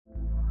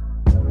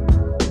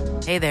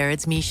Hey there,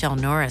 it's Michelle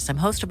Norris. I'm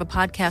host of a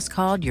podcast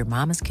called Your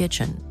Mama's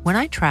Kitchen. When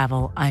I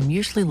travel, I'm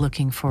usually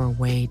looking for a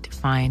way to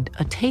find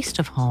a taste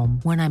of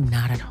home when I'm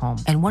not at home.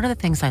 And one of the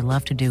things I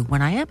love to do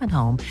when I am at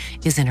home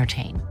is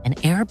entertain. And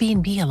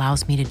Airbnb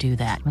allows me to do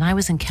that. When I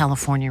was in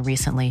California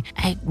recently,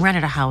 I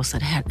rented a house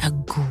that had a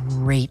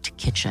great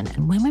kitchen.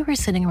 And when we were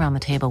sitting around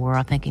the table, we were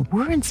all thinking,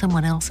 we're in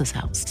someone else's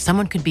house.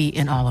 Someone could be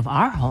in all of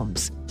our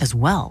homes as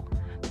well.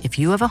 If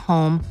you have a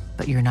home,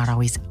 but you're not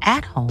always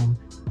at home,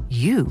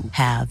 you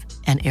have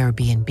an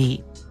Airbnb.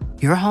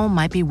 Your home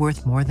might be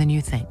worth more than you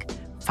think.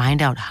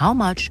 Find out how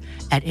much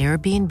at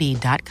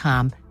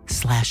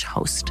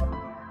airbnb.com/host.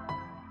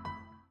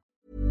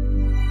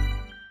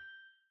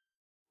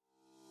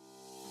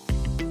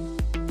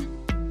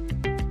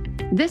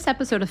 This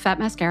episode of Fat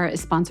Mascara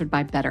is sponsored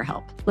by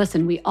BetterHelp.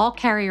 Listen, we all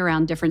carry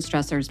around different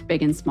stressors,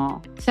 big and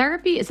small.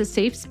 Therapy is a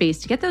safe space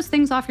to get those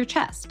things off your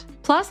chest.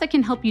 Plus, it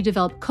can help you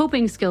develop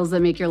coping skills that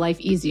make your life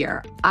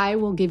easier. I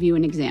will give you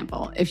an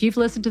example. If you've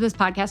listened to this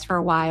podcast for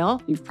a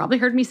while, you've probably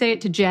heard me say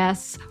it to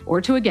Jess or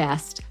to a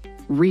guest,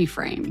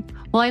 reframe.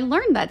 Well, I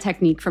learned that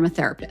technique from a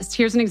therapist.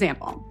 Here's an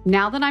example.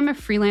 Now that I'm a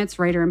freelance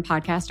writer and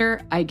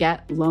podcaster, I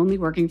get lonely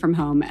working from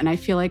home, and I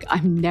feel like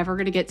I'm never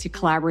going to get to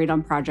collaborate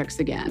on projects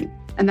again.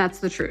 And that's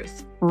the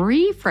truth.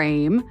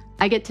 Reframe,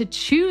 I get to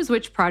choose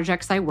which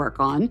projects I work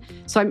on,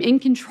 so I'm in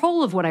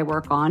control of what I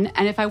work on,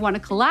 and if I want to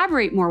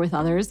collaborate more with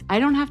others, I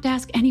don't have to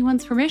ask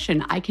anyone's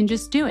permission. I can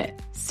just do it.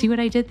 See what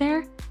I did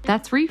there?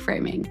 That's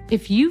reframing.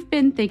 If you've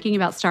been thinking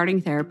about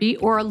starting therapy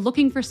or are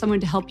looking for someone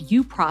to help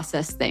you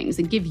process things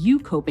and give you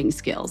coping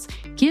skills,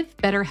 give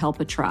BetterHelp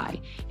a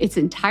try. It's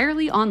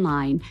entirely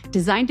online,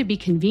 designed to be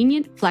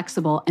convenient,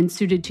 flexible, and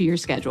suited to your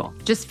schedule.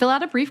 Just fill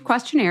out a brief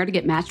questionnaire to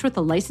get matched with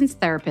a licensed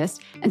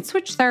therapist and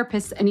switch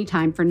therapists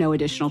anytime for no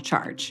additional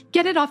charge.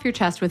 Get it off your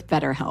chest with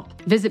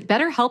BetterHelp. Visit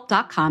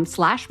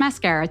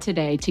betterhelp.com/mascara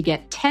today to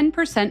get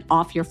 10%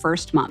 off your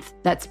first month.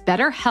 That's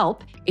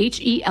BetterHelp,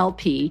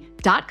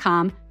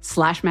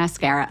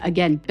 HELP.com/mascara.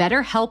 Again,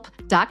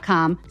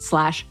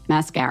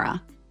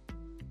 betterhelp.com/mascara.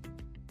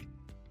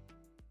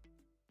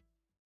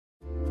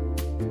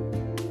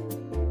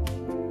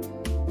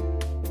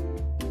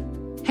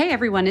 Hey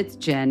everyone, it's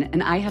Jen,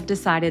 and I have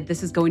decided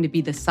this is going to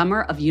be the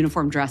summer of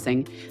uniform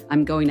dressing.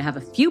 I'm going to have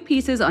a few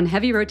pieces on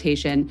heavy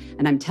rotation,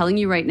 and I'm telling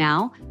you right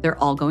now, they're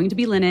all going to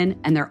be linen,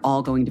 and they're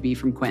all going to be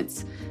from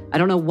Quince. I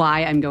don't know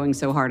why I'm going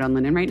so hard on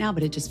linen right now,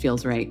 but it just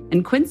feels right.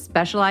 And Quince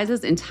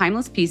specializes in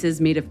timeless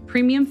pieces made of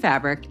premium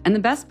fabric, and the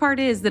best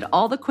part is that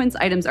all the Quince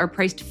items are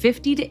priced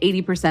 50 to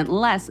 80%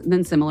 less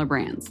than similar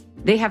brands.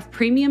 They have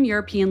premium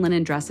European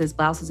linen dresses,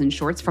 blouses, and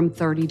shorts from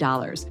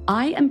 $30.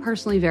 I am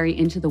personally very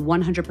into the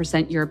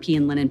 100%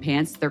 European linen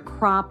pants. They're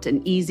cropped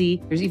and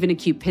easy. There's even a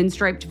cute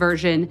pinstriped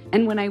version.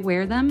 And when I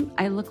wear them,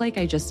 I look like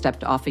I just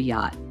stepped off a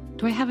yacht.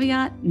 Do I have a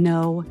yacht?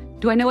 No.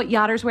 Do I know what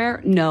yachters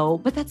wear? No,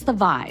 but that's the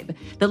vibe.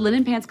 The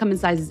linen pants come in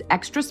sizes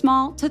extra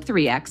small to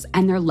 3X,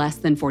 and they're less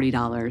than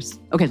 $40.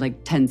 Okay,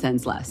 like 10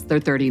 cents less.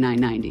 They're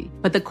 $39.90.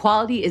 But the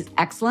quality is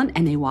excellent,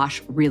 and they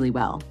wash really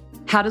well.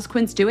 How does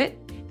Quince do it?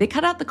 They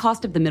cut out the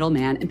cost of the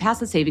middleman and pass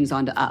the savings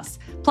on to us.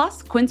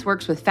 Plus, Quince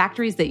works with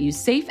factories that use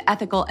safe,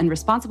 ethical, and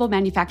responsible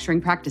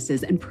manufacturing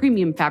practices and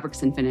premium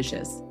fabrics and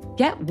finishes.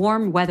 Get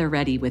warm weather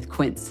ready with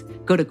Quince.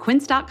 Go to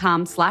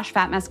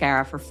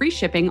quince.com/fatmascara for free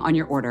shipping on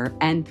your order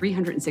and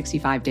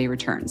 365-day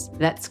returns.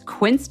 That's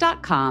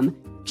quince.com,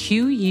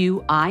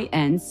 QUINCE,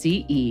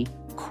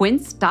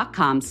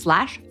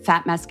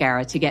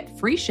 quince.com/fatmascara to get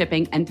free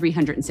shipping and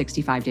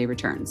 365-day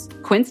returns.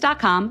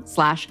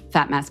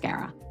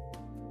 Quince.com/fatmascara.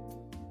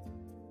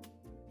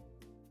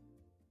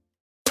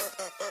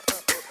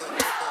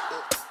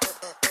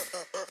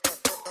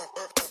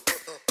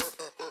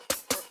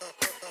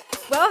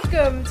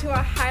 Welcome to a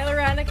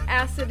hyaluronic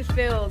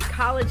acid-filled,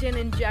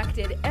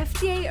 collagen-injected,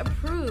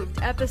 FDA-approved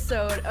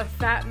episode of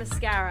Fat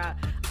Mascara.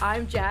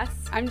 I'm Jess.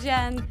 I'm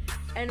Jen.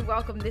 And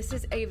welcome. This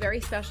is a very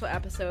special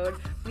episode.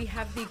 We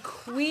have the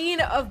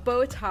queen of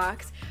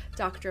Botox,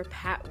 Dr.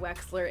 Pat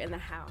Wexler, in the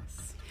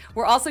house.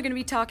 We're also going to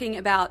be talking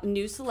about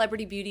new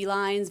celebrity beauty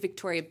lines,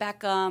 Victoria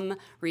Beckham,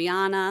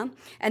 Rihanna.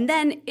 And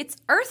then it's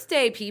Earth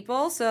Day,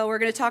 people. So we're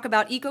going to talk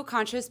about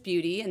eco-conscious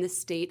beauty and the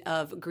state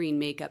of green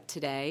makeup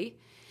today.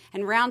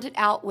 And round it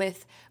out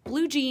with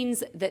blue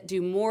jeans that do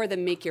more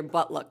than make your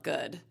butt look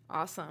good.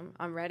 Awesome.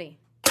 I'm ready.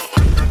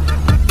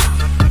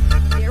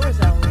 There was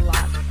a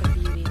lot of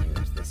beauty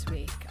news this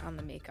week on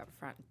the makeup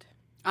front.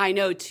 I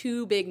know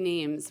two big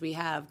names we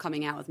have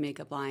coming out with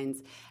makeup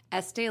lines.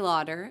 Estee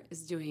Lauder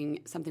is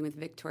doing something with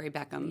Victoria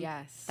Beckham.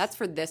 Yes. That's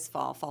for this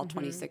fall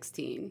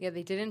 2016. Yeah,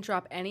 they didn't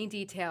drop any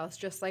details,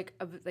 just like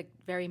a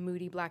very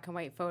moody black and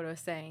white photo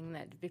saying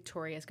that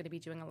Victoria is going to be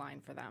doing a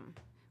line for them.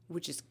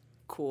 Which is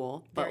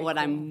cool. But Very what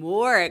cool. I'm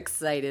more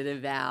excited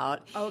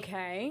about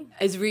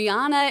is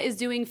Rihanna is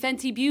doing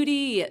Fenty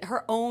Beauty,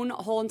 her own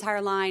whole entire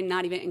line,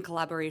 not even in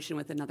collaboration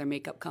with another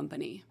makeup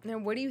company. Now,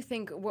 what do you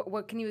think?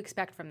 What can you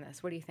expect from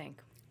this? What do you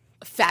think?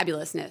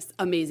 Fabulousness,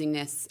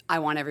 amazingness. I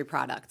want every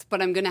product.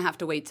 But I'm going to have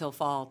to wait till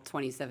fall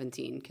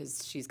 2017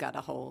 because she's got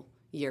a whole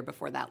year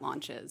before that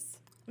launches.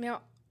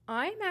 Now,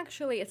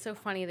 It's so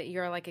funny that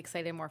you're like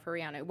excited more for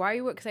Rihanna. Why are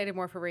you excited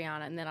more for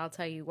Rihanna? And then I'll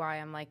tell you why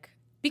I'm like,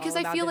 because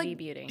all I feel about the like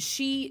V-beauty.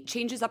 she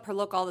changes up her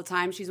look all the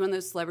time. She's one of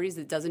those celebrities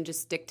that doesn't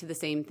just stick to the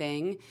same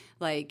thing.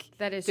 Like,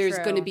 that is there's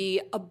true. going to be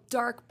a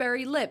dark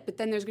berry lip, but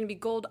then there's going to be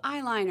gold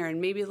eyeliner,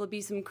 and maybe it'll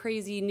be some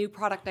crazy new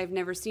product I've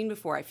never seen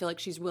before. I feel like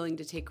she's willing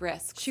to take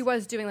risks. She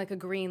was doing like a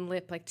green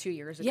lip like 2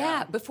 years ago.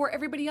 Yeah, before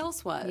everybody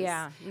else was.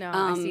 Yeah, no,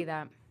 I see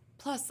that.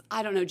 Plus,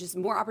 I don't know, just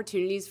more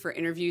opportunities for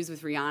interviews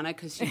with Rihanna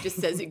because she just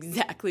says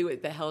exactly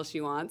what the hell she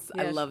wants.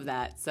 Yes. I love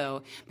that.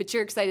 So, but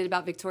you're excited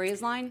about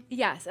Victoria's line?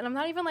 Yes, and I'm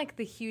not even like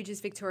the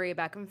hugest Victoria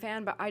Beckham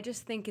fan, but I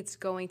just think it's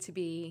going to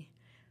be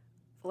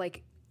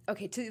like,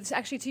 okay,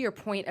 to your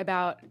point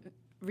about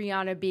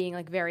Rihanna being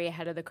like very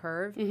ahead of the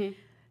curve. Mm-hmm.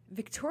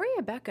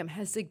 Victoria Beckham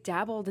has like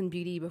dabbled in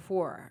beauty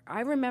before.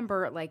 I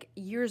remember like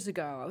years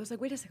ago, I was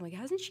like, wait a second, like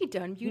hasn't she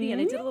done beauty? Mm-hmm.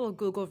 And I did a little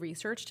Google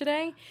research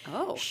today.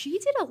 Oh. She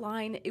did a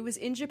line, it was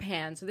in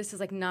Japan, so this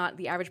is like not,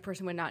 the average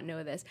person would not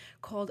know this,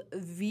 called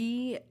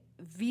V-Sculpt.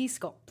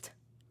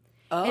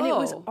 Oh. And it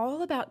was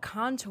all about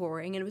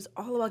contouring, and it was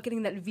all about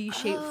getting that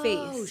V-shaped face.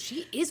 Oh,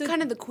 she is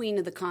kind of the queen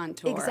of the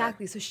contour.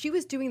 Exactly. So she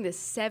was doing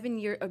this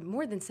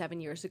more than 7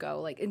 years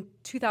ago, like in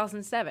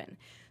 2007.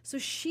 So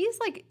she's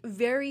like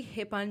very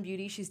hip on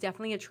beauty. She's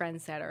definitely a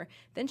trendsetter.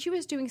 Then she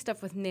was doing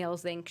stuff with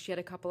Nails Inc. She had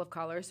a couple of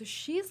colors. So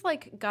she's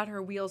like got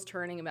her wheels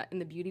turning in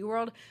the beauty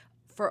world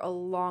for a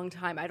long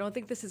time. I don't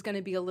think this is going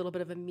to be a little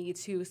bit of a Me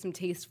Too, some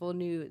tasteful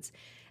nudes.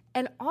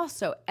 And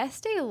also,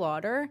 Estee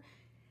Lauder,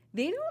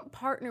 they don't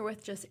partner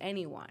with just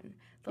anyone.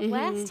 The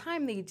last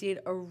time they did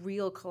a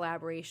real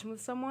collaboration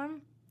with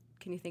someone,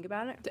 can you think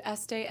about it? The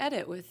Estee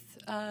Edit with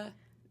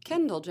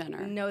Kendall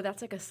Jenner. No,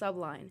 that's like a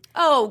subline.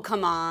 Oh,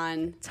 come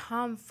on.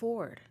 Tom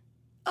Ford.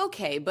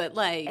 Okay, but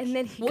like... And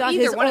then he got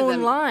his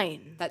own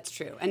line. That's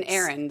true. And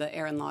the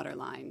Aaron Lauder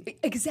line.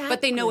 Exactly.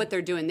 But they know what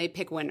they're doing. They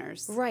pick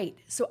winners. Right.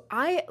 So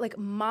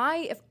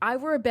if I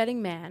were a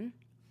betting man,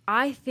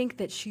 I think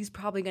that she's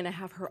probably going to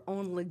have her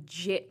own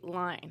legit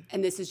line.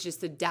 And this is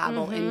just a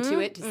dabble into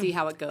it to see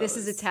how it goes. This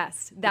is a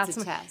test.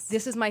 Test.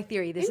 This is my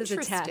theory. This is a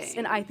test.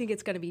 And I think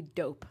it's going to be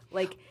dope.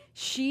 Like,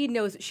 she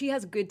knows, she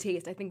has good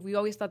taste. I think we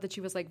always thought that she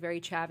was, like, very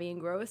chavvy and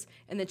gross.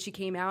 And then she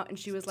came out and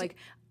she was like,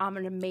 I'm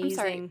an amazing... I'm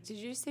sorry, did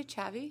you just say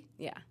chavvy?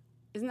 Yeah.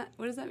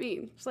 What does that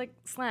mean? It's like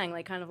slang,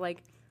 like kind of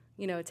like,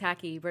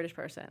 tacky British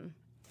person.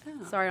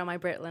 Oh. Sorry, all my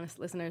Brit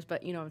listeners,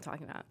 but you know what I'm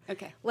talking about.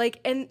 Okay. Like,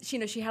 and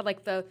she had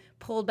like the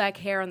pulled back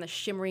hair and the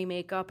shimmery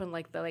makeup and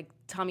like the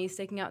tummy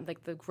sticking out and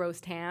like the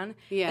gross tan.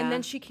 Yeah. And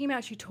then she came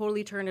out, she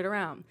totally turned it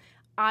around.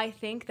 I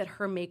think that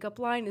her makeup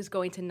line is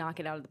going to knock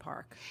it out of the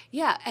park.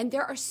 Yeah, and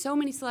there are so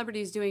many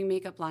celebrities doing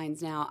makeup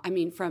lines now. I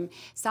mean, from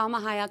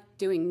Salma Hayek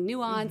doing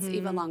Nuance,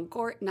 Eva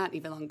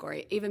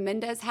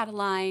Mendes had a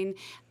line.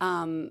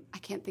 I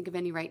can't think of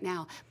any right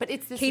now, but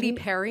it's this. Katy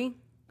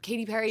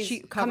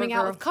Perry's coming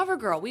out with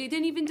CoverGirl. We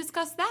didn't even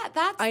discuss that.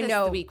 That's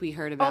the week we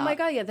heard about. Oh my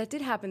God, yeah, that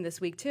did happen this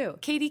week too.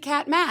 Katy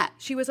Kat Matt.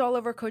 She was all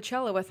over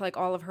Coachella with like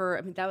all of her.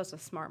 I mean, that was a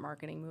smart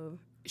marketing move.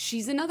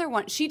 She's another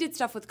one. She did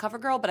stuff with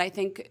CoverGirl, but I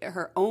think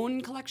her own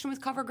collection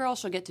with CoverGirl,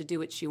 she'll get to do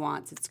what she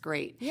wants. It's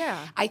great.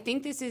 Yeah. I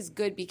think this is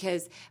good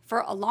because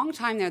for a long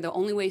time there, the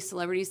only way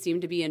celebrities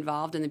seemed to be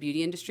involved in the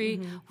beauty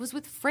industry was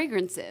with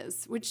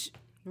fragrances, which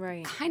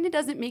kind of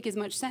doesn't make as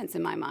much sense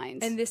in my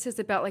mind. And this is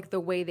about like the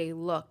way they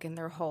look and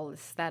their whole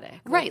aesthetic.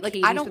 Right. Like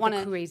I don't want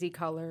to crazy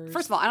colors.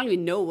 First of all, I don't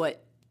even know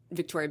what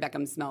Victoria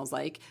Beckham smells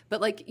like,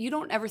 but like you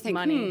don't ever think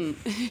money.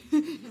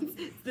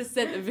 The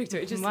scent of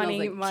Victoria just money,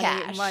 smells like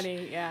cash.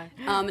 Money, yeah.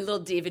 A little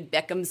David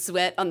Beckham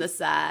sweat on the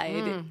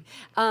side.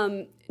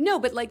 No,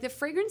 but like the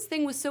fragrance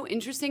thing was so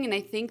interesting, and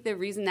I think the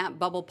reason that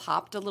bubble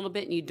popped a little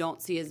bit and you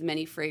don't see as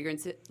many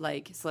fragrances,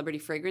 like celebrity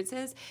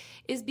fragrances,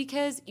 is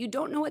because you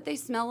don't know what they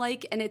smell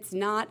like, and it's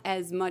not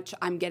as much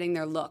I'm getting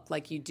their look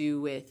like you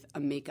do with a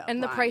makeup And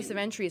line. the price of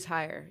entry is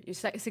higher. You're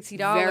 $60.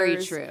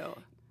 Very true.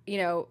 You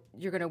know,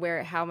 you're going to wear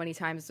it how many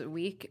times a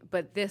week?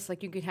 But this,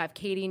 like, you could have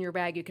Katie in your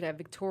bag. You could have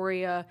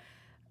Victoria,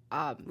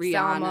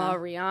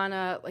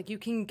 Rihanna. Like, you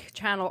can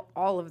channel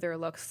all of their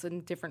looks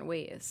in different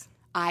ways.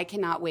 I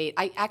cannot wait.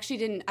 I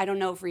don't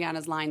know if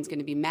Rihanna's line is going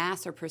to be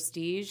mass or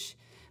prestige,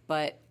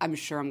 but I'm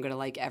sure I'm going to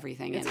like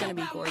everything It's in it.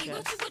 It's going to be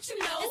gorgeous.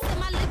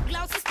 My lip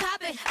gloss is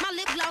popping. My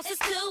lip gloss is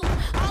too.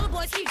 All the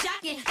boys keep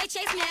jocking. They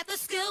chase me after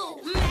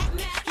school.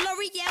 Mac,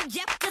 L'Oreal,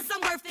 yep, cause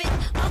I'm worth it.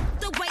 Up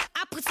the way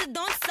I put it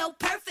on so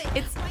perfect.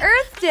 It's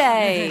Earth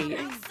Day.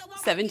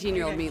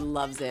 17-year-old me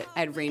loves it.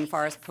 I had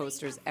rainforest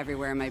posters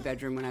everywhere in my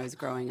bedroom when I was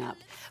growing up.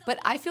 But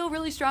I feel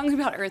really strongly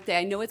about Earth Day.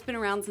 I know it's been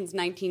around since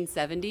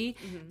 1970,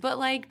 but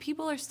like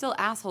people are still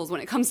assholes when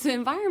it comes to the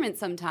environment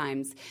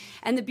sometimes.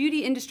 And the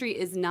beauty industry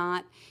is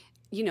not,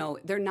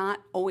 they're not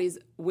always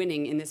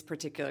winning in this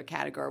particular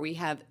category.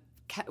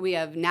 We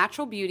have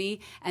natural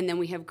beauty and then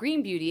we have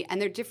green beauty,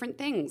 and they're different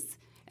things.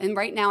 And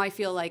right now I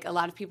feel like a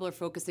lot of people are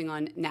focusing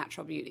on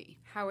natural beauty.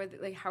 How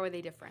are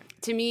they different?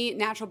 To me,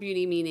 natural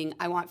beauty meaning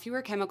I want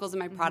fewer chemicals in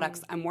my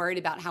products. I'm worried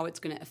about how it's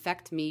going to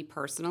affect me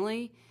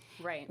personally.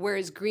 Right.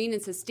 Whereas green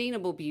and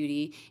sustainable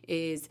beauty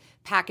is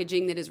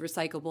packaging that is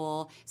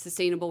recyclable,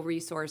 sustainable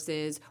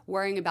resources,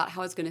 worrying about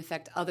how it's going to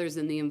affect others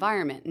in the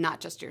environment, not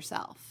just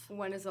yourself.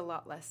 One is a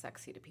lot less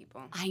sexy to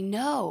people. I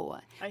know,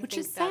 which think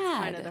is that's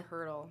sad. kind of the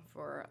hurdle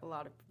for a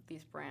lot of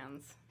these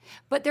brands.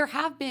 But there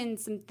have been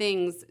some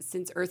things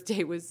since Earth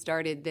Day was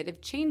started that have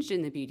changed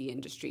in the beauty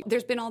industry.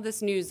 There's been all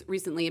this news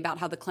recently about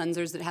how the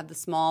cleansers that have the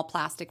small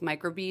plastic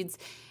microbeads,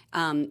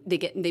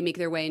 they make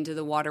their way into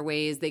the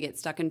waterways. They get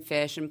stuck in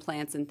fish and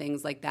plants and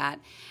things like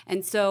that.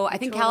 And so I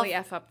think Totally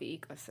F up the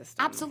ecosystem.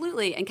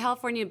 Absolutely. And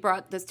California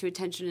brought this to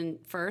attention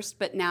first,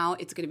 but now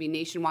it's going to be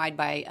nationwide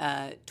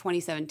by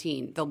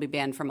 2017. They'll be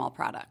banned from all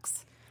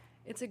products.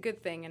 It's a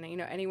good thing, and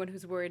anyone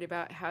who's worried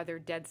about how their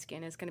dead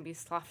skin is going to be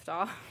sloughed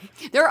off.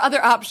 There are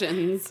other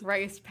options.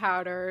 Rice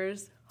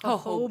powders,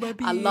 jojoba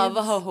beads. I love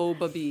a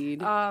jojoba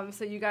bead.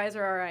 So you guys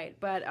are all right,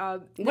 but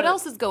what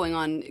else is going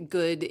on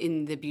good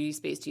in the beauty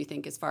space, do you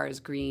think, as far as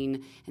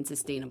green and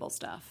sustainable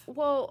stuff?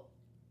 Well,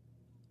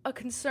 a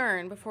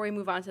concern before we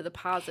move on to the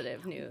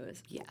positive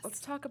news. Yes.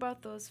 Let's talk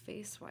about those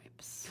face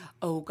wipes.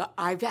 Oh, God,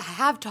 I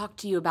have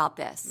talked to you about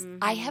this. Mm-hmm.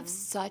 I have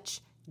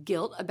such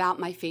guilt about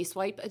my face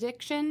wipe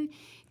addiction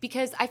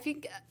because I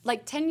think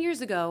like 10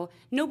 years ago,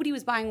 nobody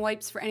was buying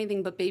wipes for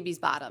anything but babies'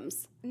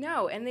 bottoms.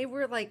 No, and they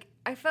were like,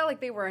 I felt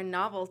like they were a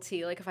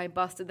novelty. Like if I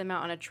busted them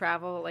out on a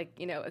travel,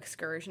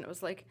 excursion, it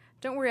was like,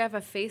 don't worry, I have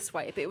a face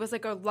wipe. It was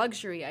like a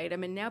luxury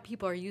item, and now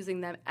people are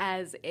using them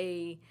as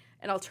an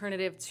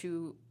alternative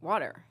to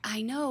water.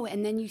 I know,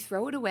 and then you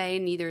throw it away,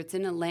 and either it's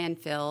in a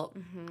landfill.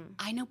 Mm-hmm.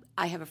 I know.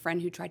 I have a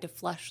friend who tried to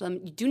flush them.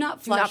 Do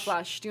not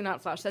flush. Do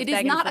not flush. That's it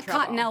is not a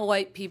Cottonelle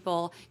wipe,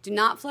 people. Do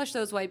not flush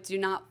those wipes. Do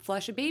not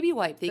flush a baby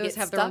wipe. Those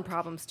have their own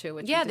problems too.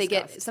 Which they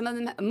get some of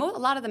them. A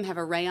lot of them have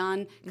a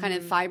rayon kind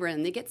of fiber,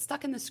 and they get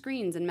stuck in the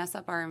screens and mess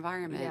up our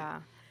environment. Yeah.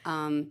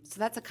 So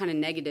that's a kind of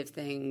negative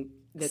thing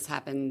that's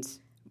happened.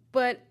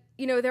 But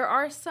there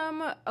are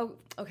some.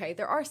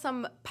 There are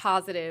some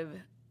positive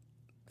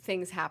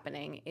things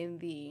happening in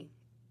the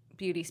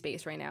beauty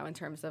space right now in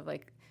terms of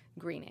like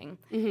greening.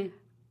 Mm-hmm.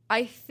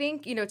 I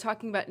think,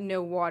 talking about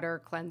no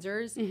water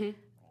cleansers, mm-hmm.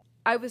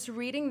 I was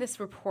reading this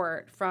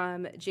report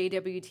from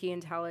JWT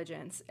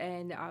Intelligence,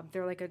 and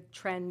they're like a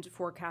trend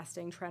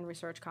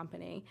research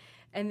company.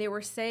 And they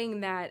were saying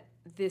that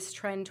this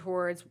trend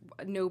towards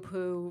no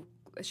poo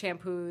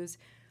shampoos,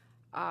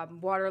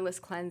 waterless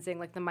cleansing,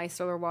 like the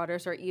micellar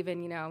waters are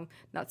even,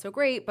 not so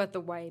great, but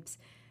the wipes,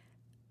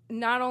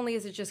 not only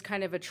is it just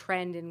kind of a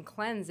trend in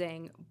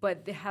cleansing,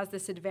 but it has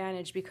this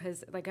advantage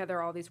because there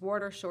are all these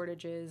water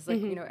shortages,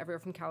 mm-hmm. Everywhere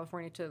from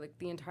California to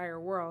the entire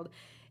world.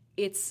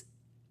 It's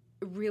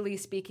really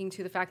speaking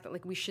to the fact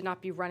that we should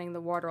not be running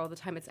the water all the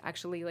time. It's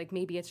actually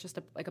maybe it's just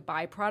a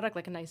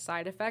byproduct, a nice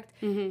side effect,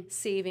 mm-hmm.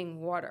 saving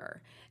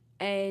water.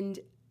 And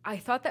I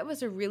thought that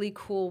was a really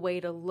cool way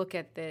to look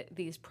at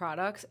these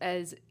products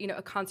as,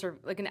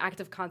 an act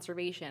of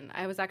conservation.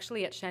 I was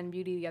actually at Shen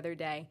Beauty the other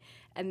day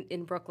and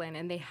in Brooklyn,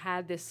 and they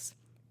had this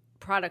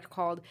product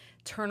called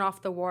Turn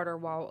Off the Water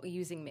While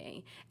Using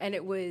Me. And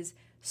it was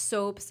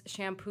soaps,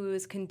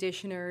 shampoos,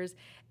 conditioners.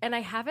 And I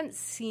haven't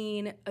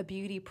seen a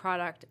beauty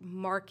product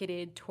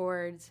marketed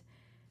towards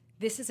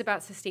this is about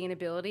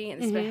sustainability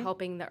and it's mm-hmm. about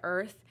helping the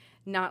earth,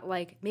 not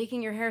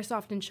making your hair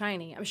soft and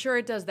shiny. I'm sure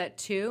it does that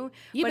too,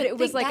 but it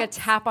was a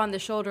tap on the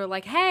shoulder,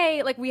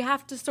 hey, we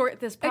have to sort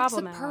this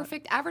problem out. It's a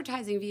perfect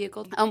advertising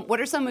vehicle. What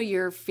are some of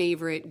your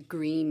favorite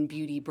green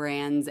beauty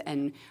brands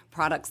and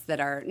products that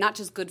are not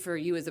just good for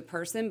you as a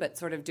person, but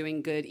sort of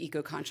doing good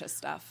eco-conscious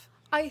stuff?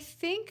 I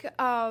think,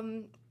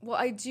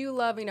 I do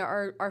love,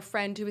 our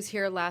friend who was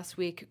here last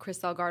week, Chris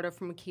Delgado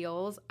from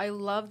Kiehl's. I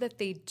love that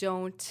they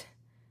don't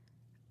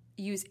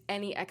use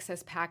any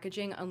excess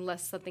packaging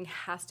unless something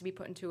has to be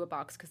put into a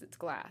box because it's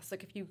glass.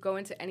 If you go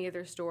into any of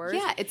their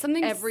stores, it's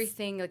something.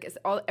 Everything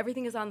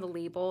everything is on the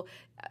label.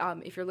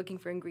 If you're looking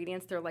for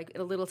ingredients, they're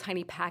in a little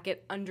tiny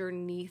packet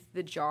underneath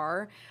the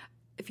jar.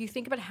 If you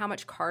think about how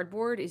much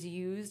cardboard is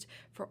used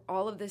for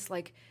all of this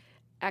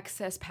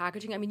excess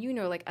packaging, I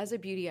mean, as a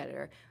beauty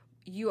editor,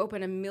 you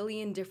open 1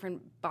 million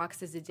different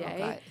boxes a day. Oh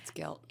God, it's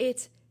guilt.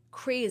 It's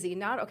crazy.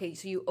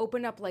 So you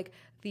open up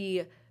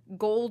the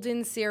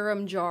golden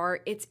serum jar,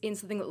 it's in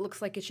something that looks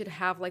like it should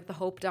have the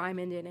Hope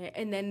Diamond in it,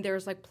 and then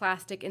there's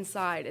plastic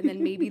inside, and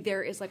then maybe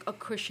there is a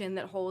cushion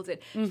that holds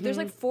it. Mm-hmm. So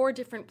there's 4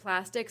 different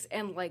plastics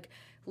and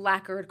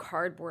lacquered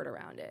cardboard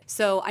around it.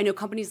 So I know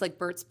companies like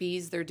Burt's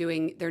Bees, they're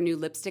doing their new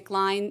lipstick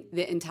line.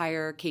 The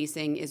entire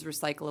casing is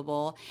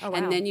recyclable. Oh, wow.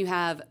 And then you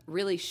have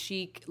really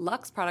chic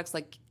luxe products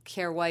like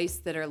Care Weiss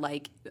that are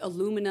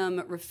aluminum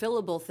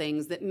refillable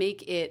things that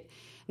make it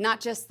not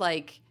just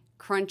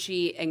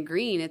crunchy and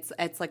green. It's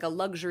a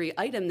luxury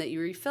item that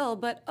you refill,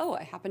 but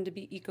I happen to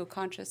be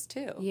eco-conscious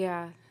too.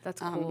 Yeah, that's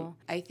cool.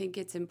 I think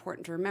it's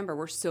important to remember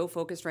we're so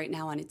focused right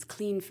now on it's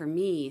clean for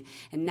me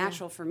and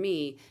natural for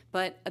me,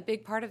 but a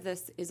big part of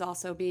this is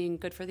also being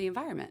good for the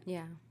environment.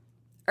 Yeah.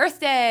 Earth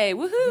Day,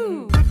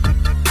 woohoo!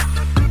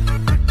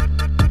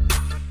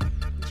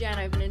 Jen,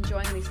 I've been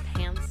enjoying these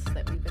pants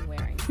that we've been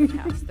wearing for the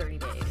past 30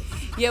 days.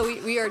 Yeah,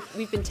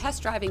 we've been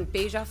test driving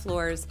Beija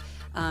Flor's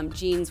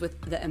jeans with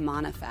the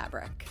Imana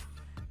fabric.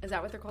 Is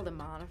that what they're called,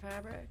 Imana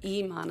fabric?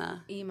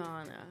 Imana.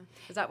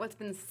 Is that what's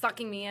been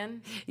sucking me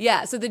in?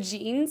 Yeah, so the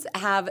jeans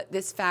have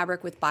this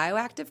fabric with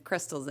bioactive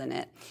crystals in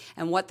it.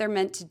 And what they're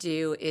meant to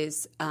do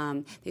is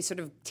they sort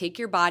of take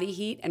your body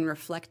heat and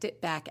reflect it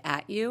back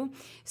at you.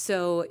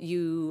 So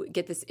you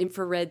get this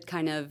infrared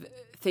kind of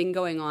thing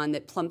going on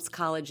that plumps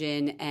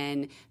collagen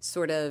and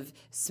sort of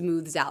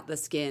smooths out the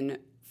skin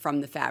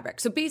from the fabric.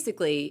 So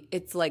basically,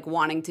 it's like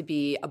wanting to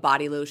be a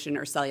body lotion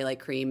or cellulite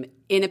cream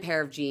in a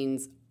pair of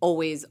jeans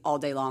always, all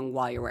day long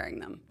while you're wearing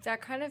them.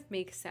 That kind of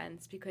makes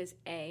sense because,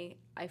 A,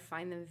 I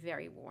find them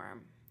very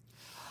warm.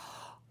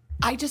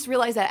 I just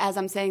realized that as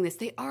I'm saying this,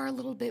 they are a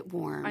little bit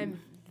warm. I'm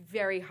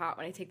very hot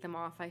when I take them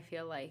off. I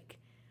feel like,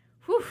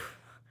 whew,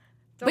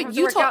 don't but have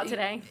you to work out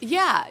today.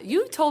 Yeah,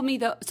 you told me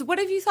though. So what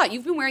have you thought?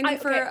 You've been wearing them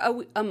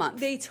for a month.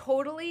 They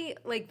totally,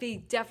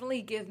 they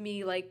definitely give me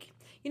you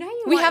know how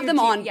you we want have your them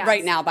on yes.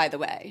 right now, by the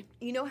way.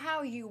 You know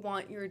how you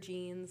want your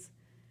jeans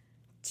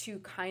to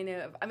kind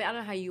of, I don't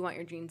know how you want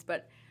your jeans,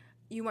 but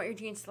you want your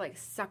jeans to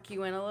suck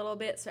you in a little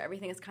bit, so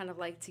everything is kind of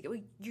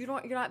you're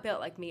not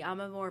built like me. I'm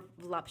a more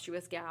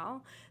voluptuous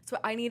gal, so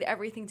I need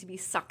everything to be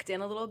sucked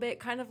in a little bit,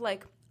 kind of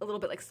like a little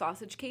bit like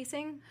sausage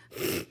casing.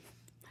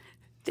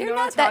 They're you know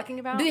not what I'm talking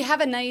about? They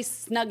have a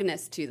nice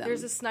snugness to them.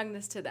 There's a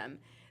snugness to them.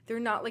 They're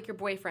not like your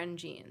boyfriend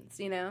jeans,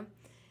 you know?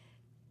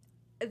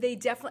 I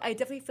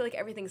definitely feel like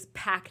everything's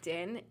packed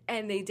in,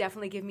 and they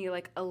definitely give me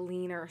a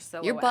leaner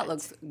silhouette. Your butt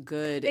looks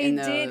good they in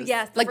those. Did,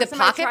 yes. The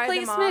pocket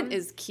placement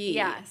is key.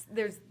 Yes.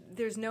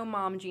 There's no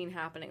mom jean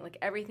happening.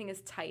 Everything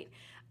is tight.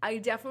 I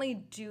definitely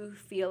do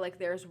feel like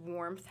there's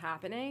warmth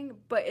happening,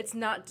 but it's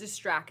not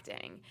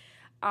distracting.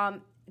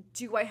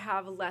 Do I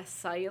have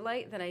less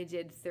cellulite than I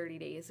did 30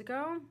 days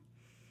ago?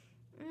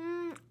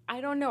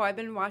 I don't know. I've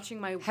been watching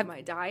my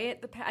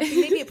diet. I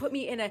think maybe it put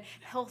me in a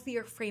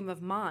healthier frame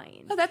of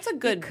mind. Oh, that's a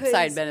good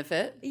side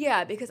benefit.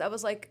 Yeah, because I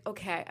was like,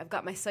 okay, I've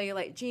got my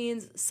cellulite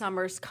jeans.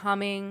 Summer's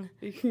coming.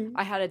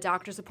 I had a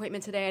doctor's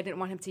appointment today. I didn't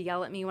want him to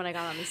yell at me when I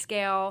got on the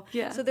scale.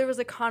 Yeah. So there was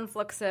a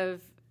conflux of,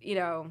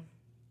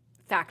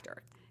 factors.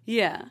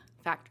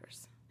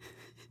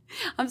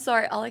 I'm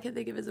sorry. All I can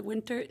think of is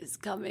winter is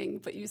coming,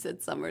 but you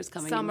said summer's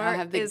coming. Summer and I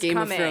have the is Game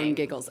coming. of Thrones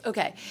giggles.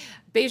 Okay.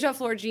 Beige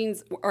Fleur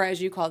jeans, or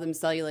as you call them,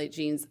 cellulite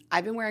jeans.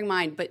 I've been wearing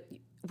mine, but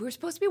we're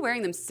supposed to be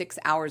wearing them 6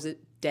 hours a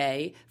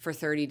day for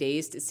 30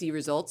 days to see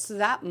results. So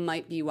that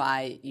might be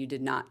why you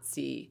did not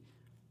see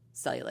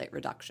cellulite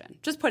reduction.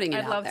 Just putting it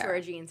out there. I'd love to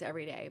wear jeans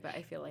every day, but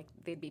I feel like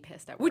they'd be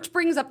pissed at work. Which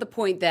brings up the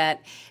point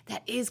that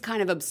is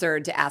kind of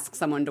absurd to ask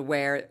someone to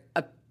wear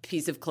a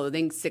piece of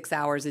clothing 6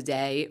 hours a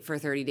day for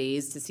 30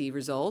 days to see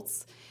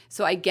results.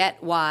 So I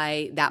get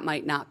why that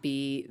might not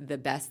be the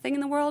best thing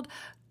in the world.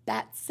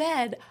 That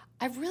said,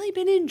 I've really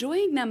been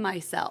enjoying them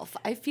myself.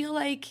 I feel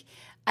like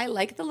I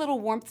like the little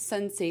warmth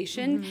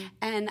sensation,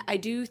 and I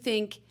don't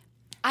think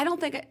I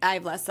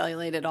have less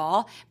cellulite at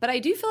all, but I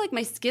do feel like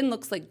my skin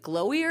looks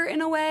glowier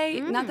in a way.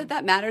 Not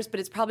that matters, but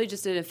it's probably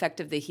just an effect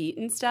of the heat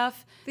and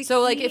stuff. If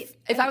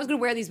I was going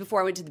to wear these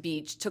before I went to the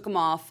beach, took them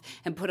off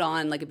and put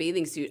on a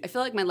bathing suit, I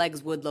feel like my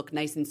legs would look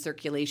nice and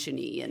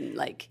circulation-y and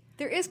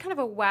there is kind of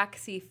a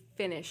waxy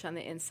finish on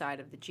the inside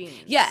of the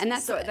jeans. Yeah, and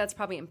that's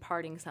probably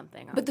imparting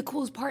something. But the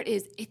coolest part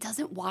is it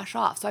doesn't wash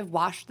off. So I've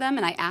washed them,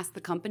 and I asked the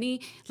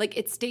company,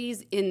 it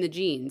stays in the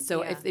jeans.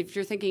 So if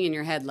you're thinking in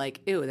your head,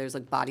 ew, there's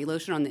body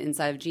lotion on the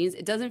inside of jeans,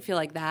 it doesn't feel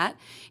like that.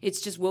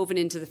 It's just woven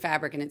into the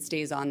fabric, and it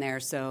stays on there.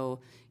 So,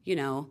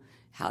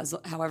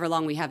 however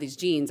long we have these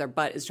jeans, our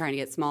butt is trying to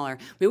get smaller.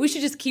 Maybe we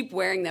should just keep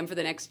wearing them for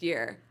the next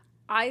year.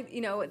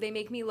 They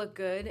make me look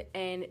good,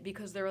 and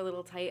because they're a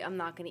little tight, I'm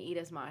not going to eat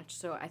as much.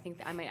 So I think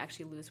that I might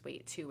actually lose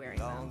weight too wearing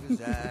them. As long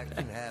as I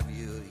can have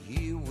you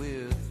here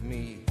with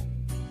me,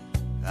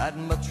 I'd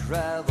much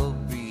rather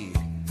be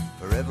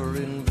forever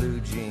in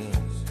blue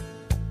jeans.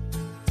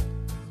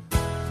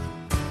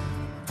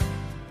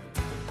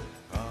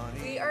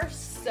 We are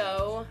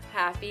so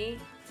happy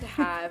to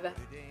have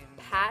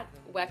Pat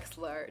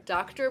Wexler,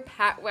 Dr.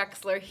 Pat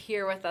Wexler,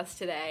 here with us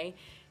today.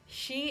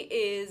 She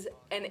is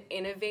an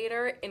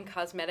innovator in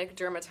cosmetic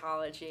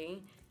dermatology.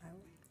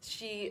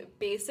 She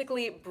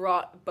basically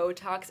brought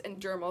Botox and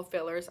dermal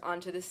fillers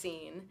onto the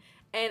scene.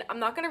 And I'm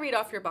not going to read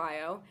off your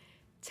bio.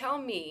 Tell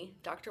me,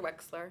 Dr.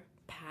 Wexler,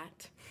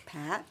 Pat.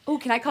 Pat? Oh,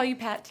 can I call you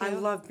Pat too? I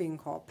love being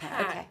called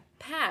Pat. Okay.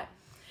 Pat,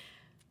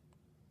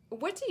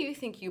 what do you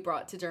think you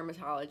brought to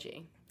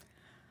dermatology?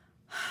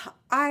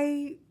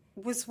 I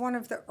was one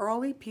of the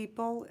early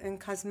people in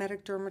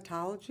cosmetic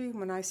dermatology.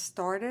 When I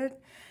started,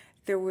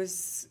 there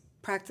was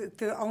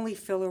the only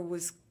filler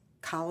was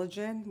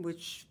collagen,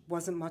 which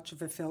wasn't much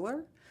of a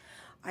filler.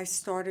 I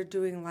started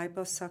doing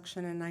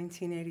liposuction in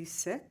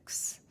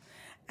 1986,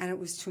 and it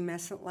was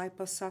tumescent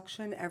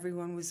liposuction.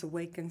 Everyone was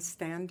awake and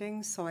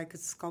standing, so I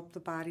could sculpt the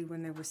body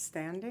when they were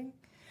standing.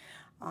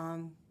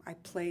 I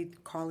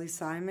played Carly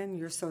Simon,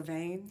 You're So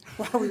Vain,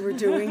 while we were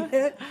doing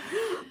it.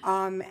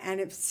 And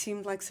it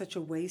seemed like such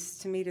a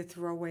waste to me to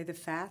throw away the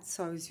fat,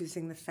 so I was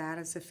using the fat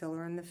as a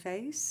filler in the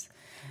face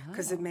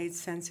because it made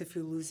sense. If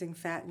you're losing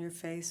fat in your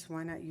face,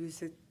 why not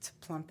use it to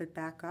plump it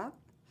back up?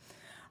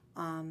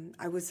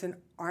 I was an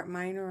art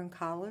minor in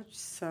college,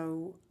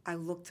 so I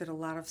looked at a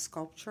lot of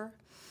sculpture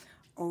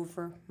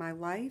over my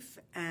life,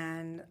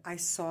 and I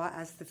saw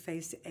as the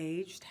face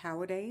aged,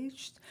 how it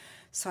aged.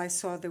 So I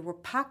saw there were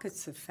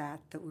pockets of fat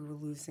that we were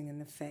losing in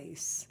the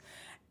face.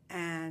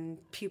 And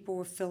people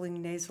were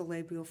filling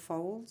nasolabial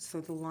folds,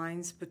 so the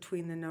lines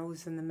between the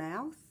nose and the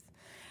mouth.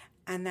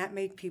 And that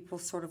made people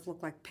sort of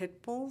look like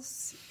pit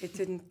bulls. It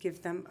didn't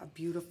give them a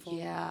beautiful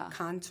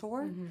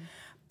contour. Mm-hmm.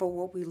 But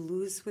what we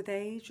lose with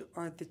age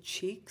are the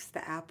cheeks,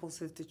 the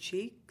apples of the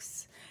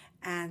cheeks,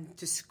 and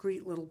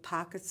discrete little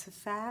pockets of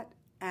fat.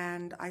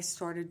 And I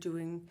started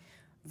doing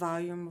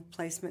volume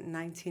replacement in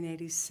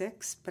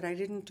 1986, but I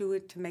didn't do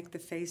it to make the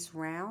face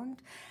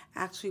round.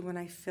 Actually, when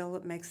I fill,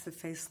 it makes the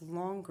face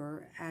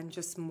longer and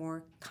just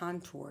more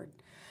contoured.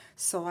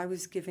 So I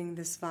was giving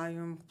this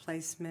volume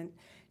replacement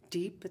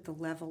deep at the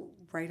level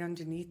right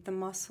underneath the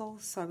muscle,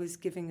 so I was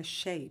giving a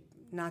shape,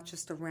 not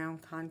just a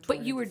round contour.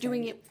 But you were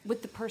doing it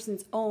with the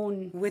person's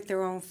own... With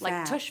their own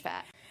fat. Like tush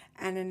fat.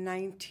 And in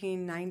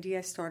 1990,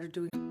 I started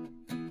doing...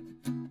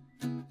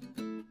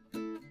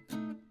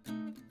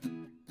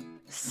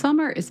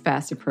 Summer is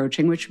fast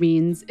approaching, which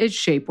means it's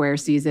shapewear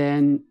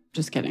season.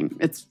 Just kidding.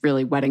 It's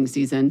really wedding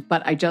season.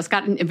 But I just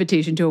got an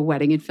invitation to a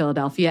wedding in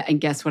Philadelphia, and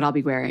guess what I'll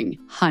be wearing?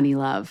 Honey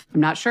Love. I'm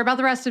not sure about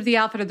the rest of the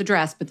outfit or the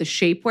dress, but the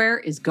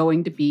shapewear is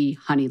going to be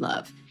Honey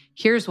Love.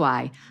 Here's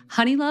why.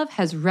 Honey Love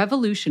has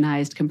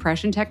revolutionized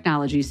compression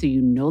technology so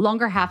you no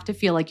longer have to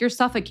feel like you're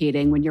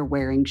suffocating when you're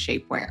wearing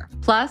shapewear.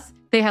 Plus,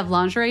 they have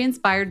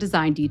lingerie-inspired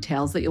design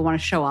details that you'll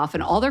want to show off,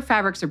 and all their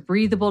fabrics are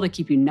breathable to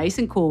keep you nice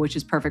and cool, which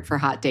is perfect for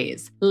hot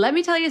days. Let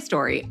me tell you a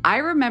story. I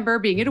remember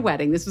being at a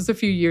wedding, this was a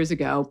few years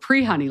ago,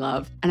 pre-Honey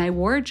Love, and I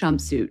wore a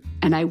jumpsuit,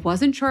 and I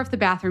wasn't sure if the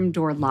bathroom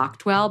door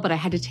locked well, but I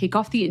had to take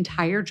off the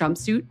entire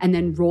jumpsuit and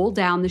then roll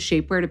down the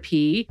shapewear to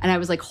pee, and I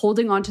was like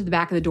holding onto the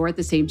back of the door at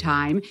the same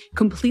time,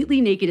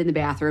 completely naked in the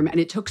bathroom, and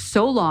it took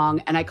so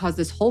long, and I caused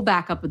this whole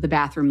backup of the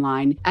bathroom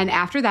line, and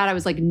after that, I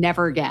was like,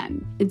 never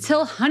again.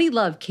 Until Honey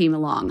Love came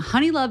along.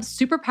 Honey Love's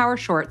Superpower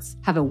shorts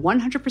have a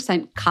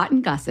 100%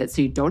 cotton gusset,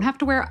 so you don't have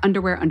to wear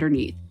underwear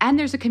underneath. And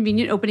there's a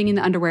convenient opening in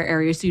the underwear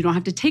area, so you don't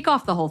have to take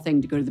off the whole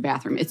thing to go to the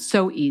bathroom. It's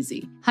so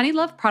easy. Honey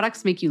Love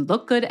products make you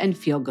look good and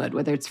feel good,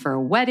 whether it's for a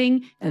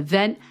wedding,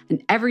 event,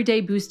 an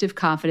everyday boost of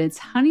confidence.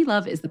 Honey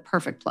Love is the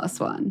perfect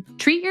plus one.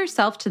 Treat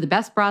yourself to the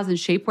best bras and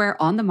shapewear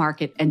on the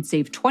market and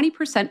save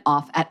 20%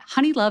 off at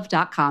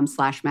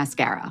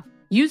honeylove.com/mascara.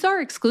 Use our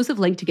exclusive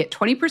link to get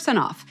 20%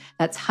 off.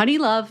 That's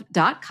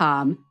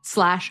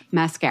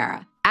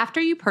honeylove.com/mascara.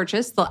 After you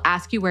purchase, they'll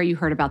ask you where you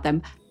heard about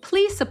them.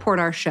 Please support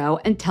our show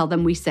and tell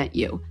them we sent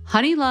you.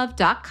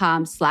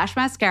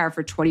 honeylove.com/mascara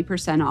for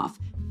 20% off.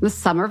 The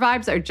summer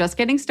vibes are just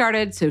getting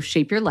started, so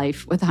shape your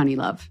life with Honey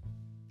Love.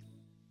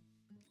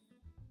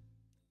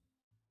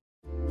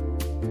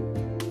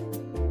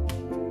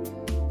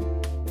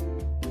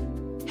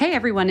 Hey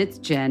everyone, it's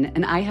Jen,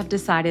 and I have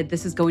decided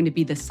this is going to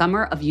be the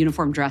summer of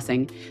uniform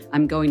dressing.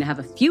 I'm going to have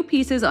a few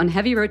pieces on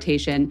heavy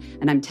rotation,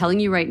 and I'm telling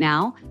you right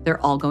now,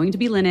 they're all going to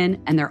be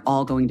linen, and they're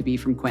all going to be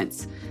from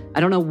Quince. I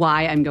don't know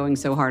why I'm going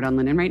so hard on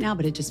linen right now,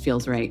 but it just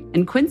feels right.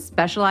 And Quince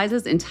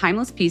specializes in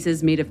timeless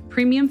pieces made of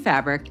premium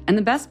fabric, and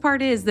the best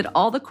part is that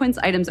all the Quince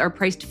items are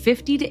priced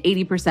 50 to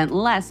 80%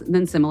 less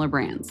than similar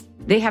brands.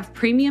 They have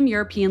premium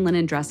European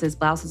linen dresses,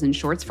 blouses, and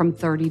shorts from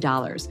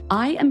 $30.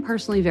 I am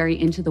personally very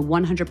into the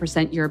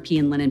 100%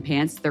 European linen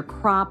pants. They're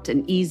cropped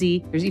and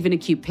easy. There's even a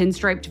cute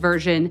pinstriped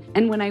version.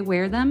 And when I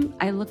wear them,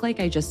 I look like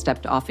I just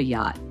stepped off a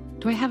yacht.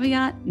 Do I have a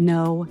yacht?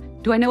 No.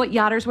 Do I know what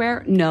yachters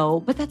wear? No,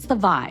 but that's the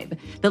vibe.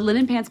 The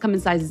linen pants come in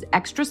sizes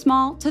extra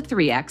small to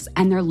 3X,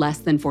 and they're less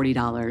than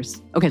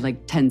 $40. Okay,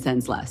 like 10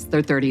 cents less.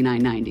 They're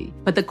 $39.90.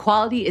 But the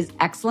quality is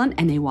excellent,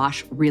 and they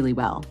wash really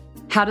well.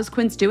 How does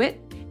Quince do it?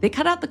 They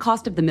cut out the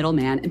cost of the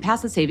middleman and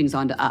pass the savings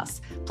on to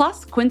us.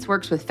 Plus, Quince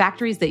works with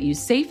factories that use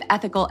safe,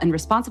 ethical, and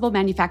responsible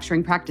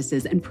manufacturing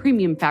practices and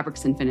premium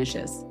fabrics and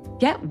finishes.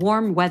 Get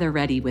warm weather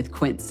ready with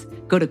Quince.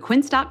 Go to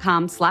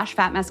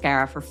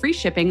quince.com/fatmascara for free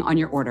shipping on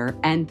your order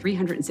and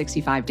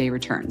 365-day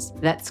returns.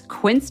 That's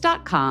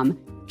quince.com,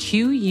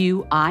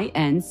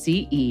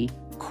 QUINCE,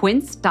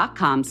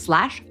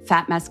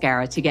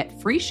 quince.com/fatmascara to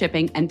get free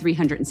shipping and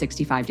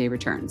 365-day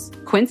returns.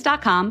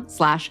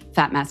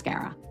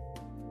 Quince.com/fatmascara.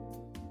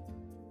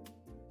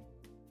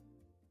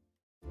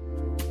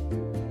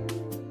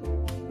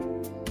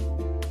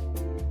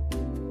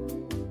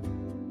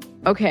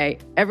 Okay,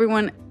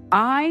 everyone,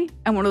 I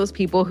am one of those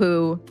people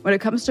who, when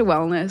it comes to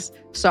wellness,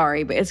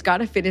 sorry, but it's got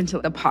to fit into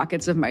the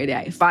pockets of my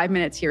day. 5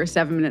 minutes here,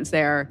 7 minutes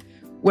there.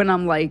 When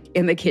I'm like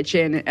in the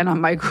kitchen and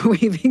I'm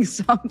microwaving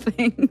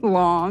something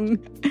long,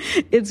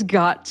 it's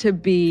got to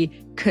be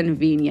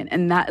convenient.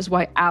 And that is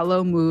why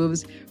Alo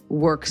Move's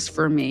works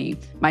for me.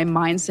 My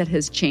mindset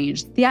has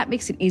changed. The app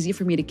makes it easy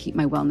for me to keep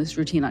my wellness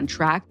routine on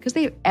track because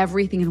they have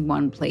everything in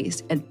one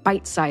place and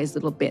bite-sized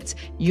little bits: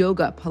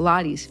 yoga,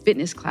 Pilates,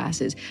 fitness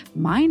classes,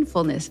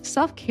 mindfulness,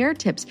 self-care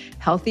tips,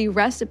 healthy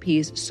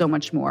recipes, so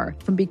much more.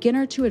 From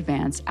beginner to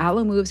advanced,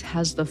 Alo Moves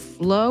has the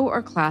flow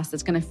or class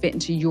that's going to fit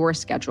into your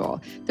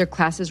schedule. Their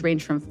classes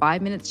range from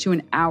 5 minutes to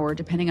an hour,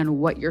 depending on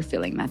what you're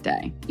feeling that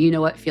day. You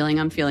know what feeling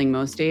I'm feeling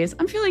most days?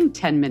 I'm feeling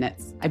 10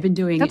 minutes. I've been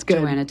doing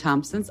Joanna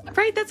Thompson's,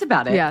 right? That's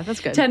about it. Yeah, that's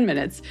good. 10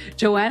 minutes.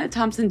 Joanna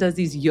Thompson does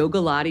these yoga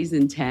lattes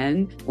in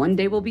 10. One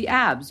day will be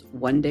abs.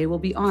 One day will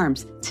be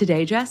arms.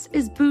 Today, Jess,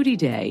 is booty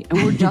day.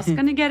 And we're just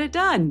going to get it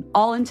done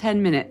all in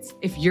 10 minutes.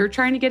 If you're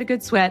trying to get a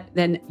good sweat,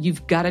 then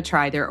you've got to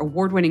try their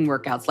award-winning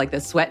workouts like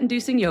the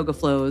sweat-inducing yoga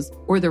flows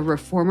or the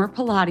reformer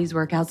Pilates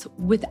workouts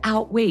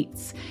without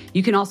weights.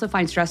 You can also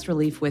find stress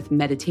relief with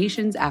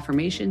meditations,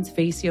 affirmations,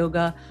 face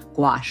yoga,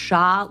 gua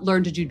sha,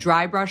 learn to do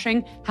dry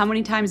brushing. How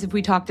many times have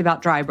we talked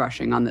about dry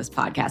brushing on this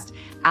podcast?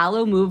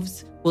 Alo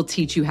Moves will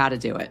teach you how to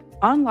do it.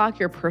 Unlock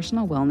your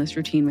personal wellness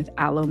routine with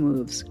Alo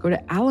Moves. Go to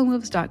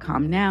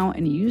alomoves.com now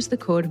and use the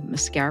code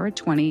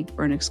MASCARA20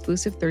 for an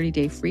exclusive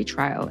 30-day free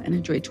trial and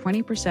enjoy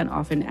 20%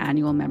 off an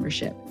annual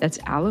membership. That's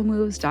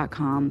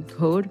alomoves.com,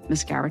 code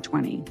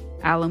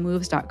MASCARA20.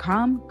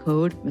 alomoves.com,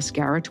 code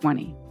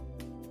MASCARA20.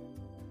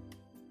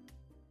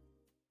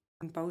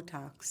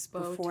 Botox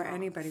before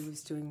anybody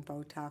was doing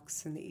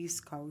Botox in the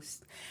East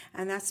Coast.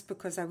 And that's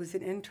because I was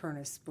an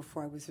internist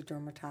before I was a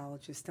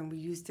dermatologist, and we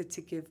used it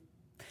to give,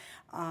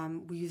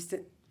 we used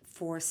it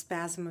for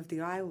spasm of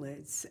the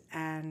eyelids.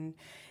 And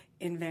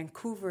in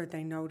Vancouver,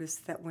 they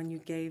noticed that when you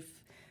gave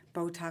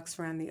Botox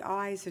around the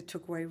eyes, it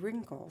took away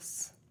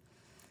wrinkles.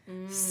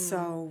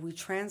 So we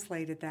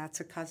translated that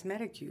to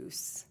cosmetic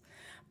use.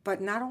 But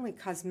not only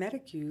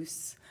cosmetic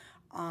use,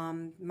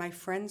 my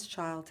friend's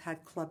child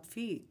had club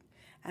feet.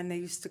 And they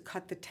used to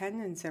cut the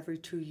tendons every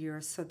 2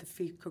 years so the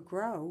feet could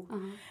grow.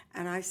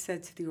 And I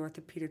said to the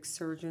orthopedic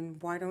surgeon,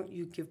 why don't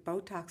you give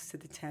Botox to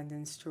the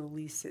tendons to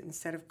release it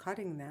instead of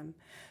cutting them?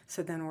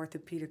 So then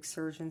orthopedic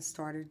surgeons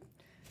started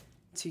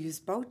to use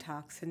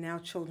Botox, and now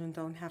children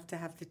don't have to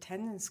have the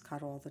tendons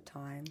cut all the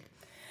time.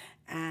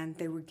 And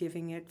they were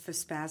giving it for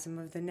spasm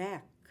of the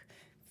neck,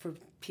 for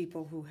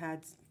people who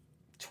had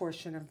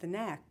torsion of the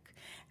neck.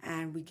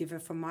 And we give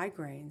it for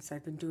migraines.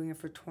 I've been doing it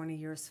for 20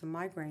 years for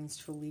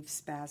migraines to relieve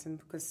spasm,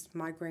 because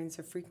migraines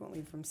are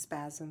frequently from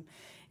spasm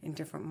in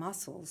different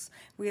muscles.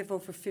 We have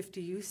over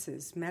 50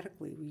 uses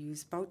medically we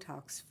use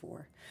Botox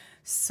for.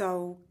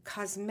 So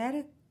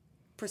cosmetic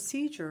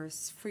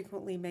procedures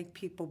frequently make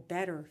people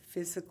better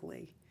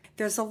physically.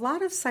 There's a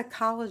lot of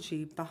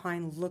psychology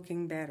behind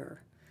looking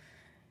better.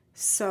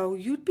 So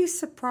you'd be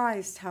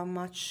surprised how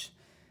much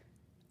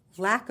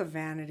lack of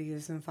vanity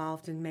is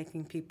involved in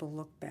making people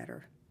look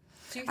better.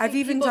 Do you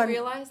think people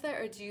realize that,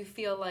 or do you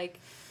feel like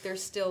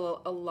there's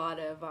still a lot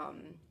of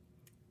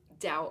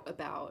doubt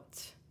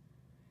about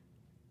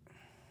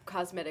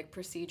cosmetic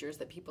procedures,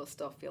 that people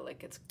still feel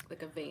like it's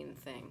like a vain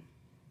thing?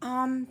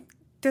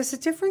 There's a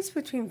difference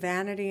between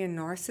vanity and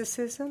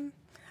narcissism.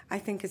 I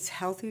think it's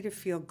healthy to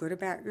feel good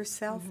about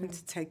yourself and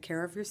to take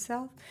care of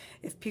yourself.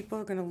 If people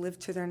are going to live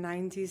to their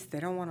 90s, they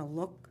don't want to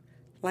look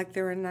like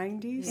they're in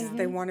 90s.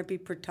 They want to be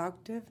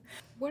productive.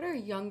 What are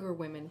younger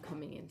women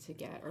coming in to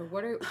get, or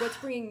what's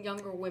bringing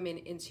younger women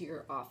into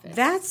your office?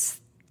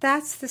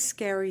 That's the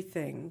scary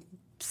thing.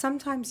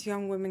 Sometimes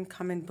young women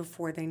come in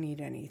before they need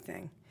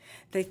anything.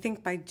 They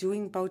think by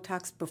doing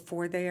Botox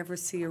before they ever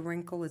see a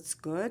wrinkle, it's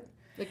good.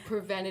 Like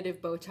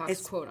preventative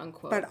Botox, quote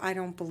unquote. But I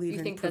don't believe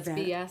in preventative.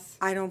 You think that's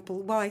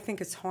BS? I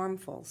think it's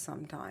harmful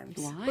sometimes.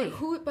 Why?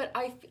 But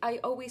I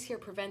always hear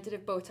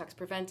preventative Botox.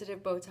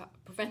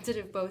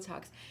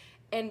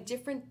 And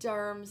different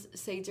derms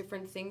say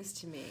different things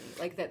to me,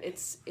 like that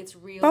it's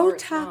real or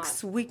it's not.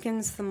 Botox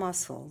weakens the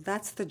muscle.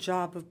 That's the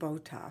job of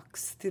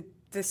Botox.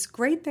 This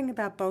great thing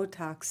about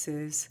Botox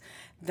is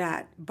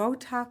that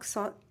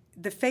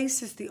the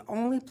face is the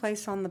only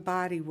place on the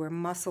body where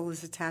muscle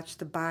is attached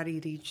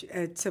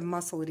to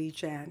muscle at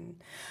each end.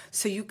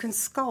 So you can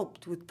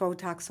sculpt with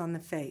Botox on the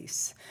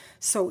face.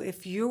 So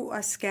if you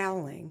are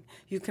scowling,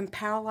 you can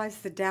paralyze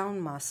the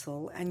down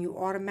muscle, and you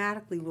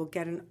automatically will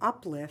get an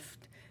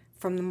uplift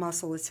from the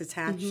muscle it's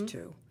attached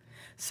to.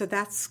 So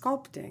that's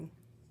sculpting,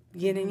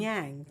 yin and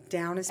yang.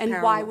 Down is parallel.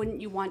 And why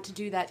wouldn't you want to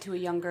do that to a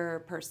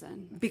younger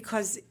person?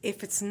 Because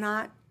if it's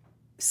not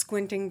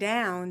squinting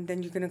down,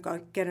 then you're going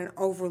to get an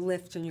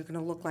overlift and you're going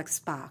to look like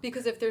Spock.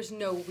 Because if there's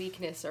no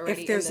weakness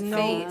already in the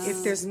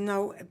face.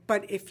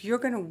 But if you're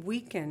going to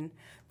weaken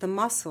the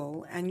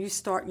muscle and you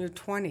start in your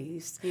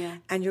 20s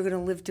and you're going to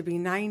live to be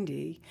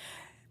 90,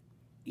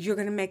 you're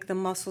going to make the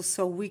muscle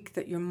so weak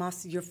that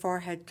your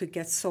forehead could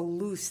get so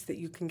loose that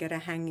you can get a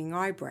hanging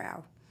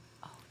eyebrow.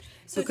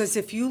 Because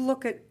if you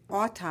look at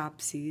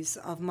autopsies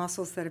of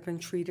muscles that have been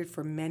treated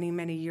for many,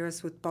 many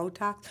years with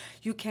Botox,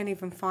 you can't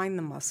even find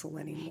the muscle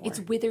anymore. It's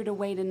withered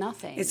away to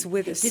nothing. It's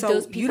withered. Did so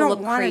those people you don't look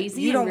want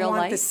crazy you in don't real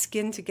want life? the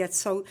skin to get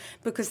so,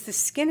 because the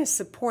skin is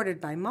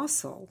supported by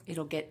muscle.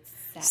 It'll get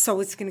sad. So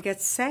it's going to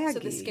get saggy. So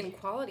the skin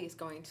quality is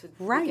going to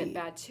Right. get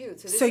bad too.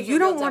 So, this So is a you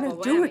don't real want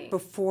double to do whammy. it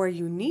before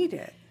you need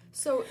it.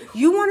 So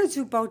You want to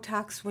do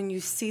Botox when you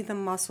see the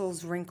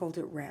muscles wrinkled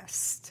at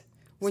rest.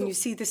 When you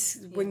see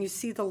when you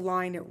see the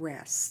line at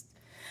rest.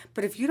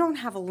 But if you don't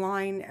have a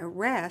line at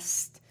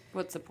rest,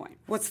 What's the point?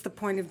 what's the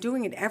point of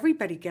doing it?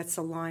 Everybody gets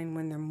a line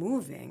when they're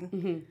moving.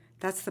 Mm-hmm.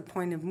 That's the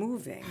point of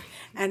moving.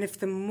 And if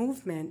the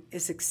movement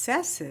is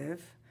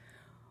excessive,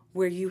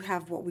 where you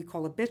have what we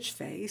call a bitch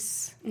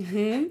face,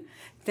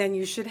 then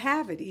you should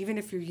have it. Even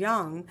if you're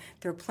young,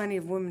 there are plenty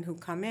of women who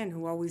come in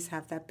who always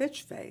have that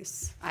bitch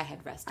face. I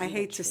had rest. I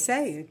hate to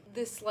say it.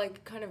 this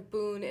like kind of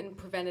boon in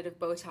preventative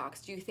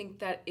Botox, do you think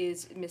that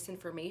is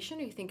misinformation,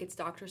 or you think it's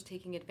doctors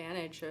taking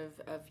advantage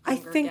of I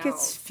younger think gals?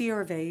 it's fear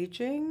of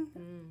aging.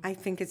 I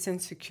think it's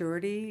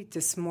insecurity,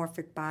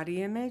 dysmorphic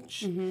body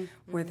image,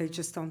 where they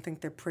just don't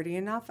think they're pretty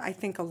enough. I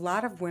think a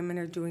lot of women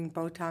are doing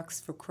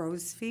Botox for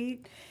crow's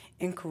feet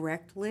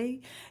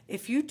incorrectly.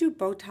 If you do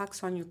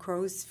Botox on your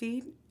crow's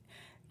feet,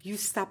 you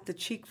stop the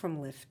cheek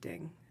from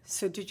lifting.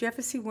 So did you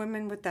ever see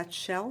women with that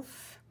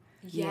shelf?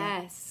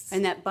 Yes.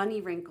 And that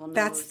bunny wrinkle nose.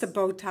 That's the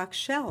Botox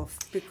shelf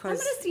I because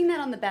would have seen that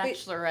on The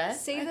Bachelorette.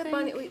 Say I the think.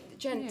 bunny. Wait,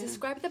 Jen,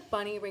 describe the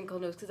bunny wrinkle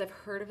nose, because I've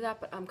heard of that,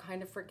 but I'm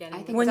kind of forgetting.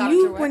 I think when Dr.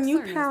 you Wexler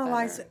knows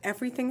paralyze better.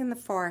 everything in the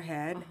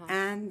forehead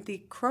and the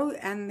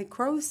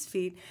crow's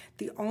feet,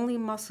 the only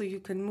muscle you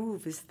can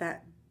move is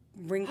that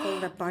wrinkle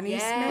that bunnies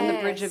Yes. make. On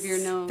the bridge of your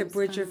nose. The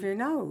bridge of your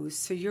nose.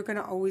 So you're going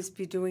to always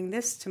be doing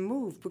this to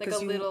move like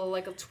because a little,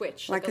 like a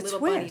twitch, like a a little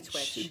twitch. bunny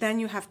twitch. Then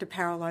you have to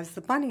paralyze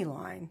the bunny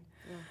line.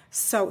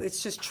 So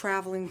it's just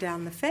traveling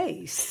down the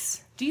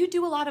face. Do you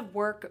do a lot of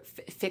work,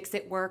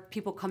 fix-it work?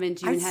 People come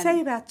into you I'd and have... say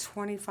about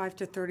 25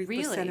 to 30%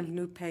 Really? of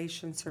new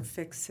patients are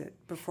fix-it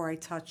before I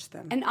touch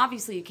them. And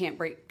obviously you can't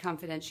break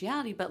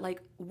confidentiality, but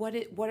like what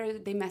are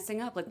they messing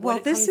up? Like Well,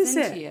 what this comes is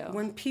into it. you?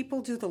 When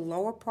people do the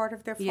lower part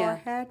of their Yeah.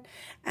 forehead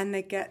and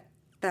they get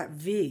that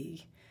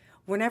V,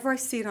 whenever I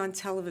see it on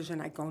television,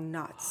 I go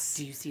nuts.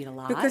 Do you see it a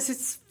lot? Because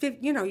it's,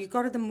 you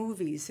go to the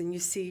movies and you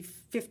see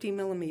 50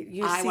 millimeter.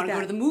 You I see want to go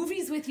that. to the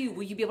movies with you.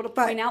 Will you be able to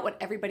point out what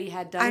everybody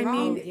had done I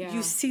wrong? mean,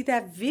 you see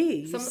that V.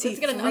 You see let's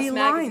get an 3 Us lines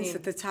magazine.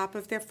 at the top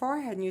of their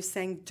forehead, and you're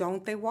saying,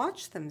 don't they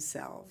watch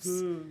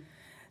themselves?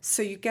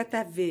 So you get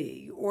that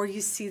V, or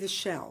you see the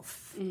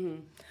shelf.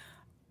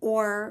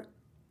 Or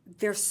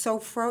they're so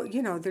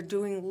they're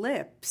doing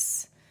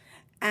lips,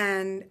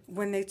 and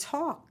when they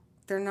talk,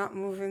 they're not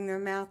moving their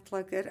mouth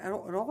like it at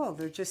all.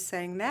 They're just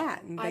saying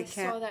that, and they I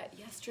can't. saw that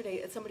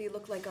yesterday. Somebody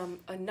looked like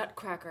a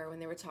nutcracker when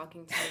they were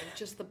talking to me.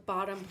 Just the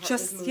bottom part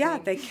Just- was moving. yeah,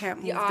 they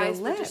can't the move their eyes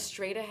were lip. just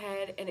straight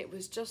ahead, and it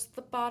was just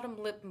the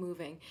bottom lip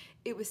moving.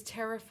 It was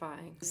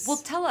terrifying. Well,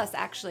 tell us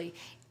actually.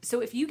 So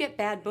if you get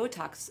bad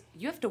Botox,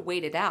 you have to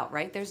wait it out,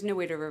 right? There's no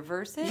way to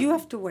reverse it. You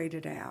have to wait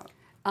it out.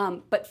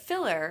 But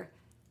filler,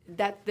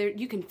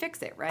 you can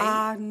fix it,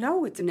 right?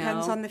 No, it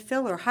depends No? on the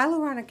filler.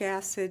 Hyaluronic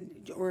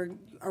acid or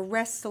a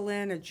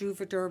Restylane, a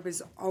Juvederm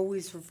is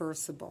always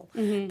reversible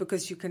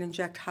because you can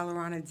inject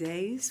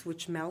hyaluronidase,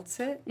 which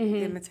melts it,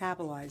 it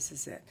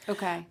metabolizes it.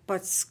 Okay.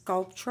 But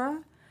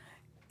Sculptra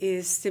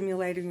is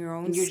stimulating your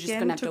own You're skin just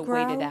gonna have to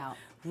grow. wait it out.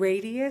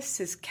 Radius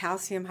is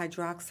calcium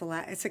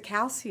hydroxylate. It's a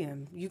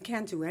calcium. You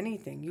can't do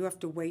anything. You have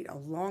to wait a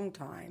long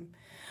time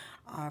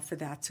for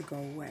that to go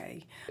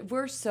away.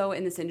 We're so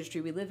in this industry.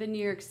 We live in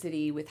New York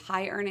City with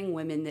high-earning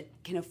women that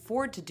can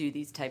afford to do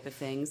these type of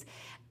things.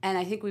 And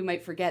I think we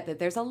might forget that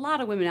there's a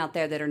lot of women out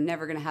there that are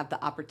never going to have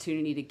the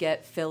opportunity to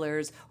get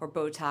fillers or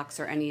Botox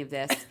or any of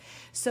this.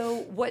 So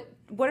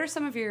what's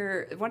some of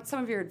your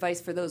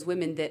advice for those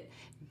women that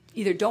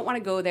either don't want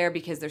to go there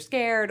because they're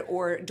scared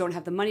or don't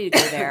have the money to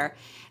go there?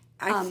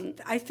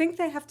 I think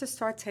they have to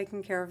start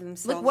taking care of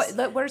themselves.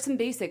 What are some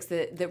basics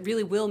that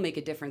really will make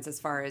a difference as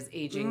far as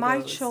aging My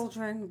goes?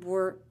 children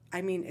were,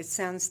 it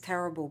sounds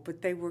terrible,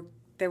 but they were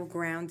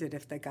grounded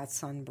if they got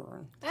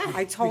sunburn.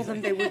 I told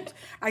them they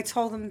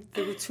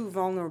were too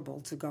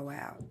vulnerable to go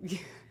out.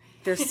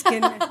 Their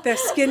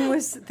skin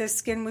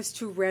was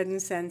too red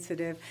and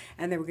sensitive,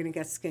 and they were going to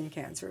get skin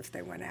cancer if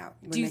they went out.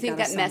 Do you think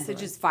that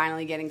message is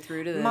finally getting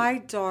through to them? My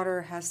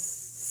daughter has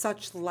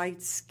such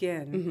light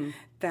skin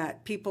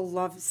that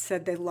people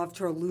said they loved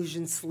her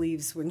illusion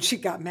sleeves when she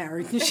got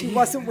married, and she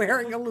wasn't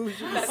wearing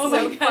illusions. That's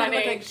so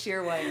funny. Like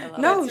sheer white. I love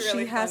it. No, That's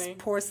really she has funny.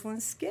 porcelain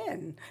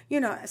skin.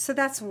 So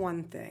that's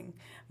one thing.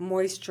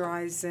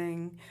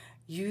 Moisturizing,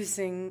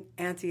 using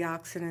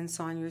antioxidants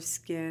on your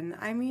skin.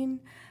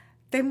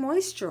 They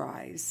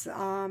moisturize.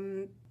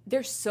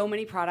 There's so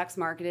many products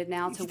marketed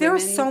now to There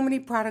women. are so many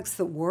products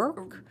that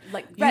work.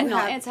 Like You retinol,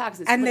 have-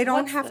 antioxidants. And Like, they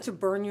don't what's have the- to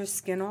burn your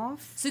skin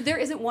off. So there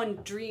isn't one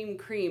dream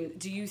cream.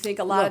 Do you think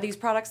a lot of Look, these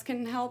products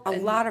can help? A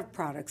lot of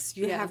products.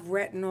 You Yeah. have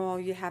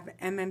retinol, you have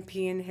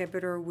MMP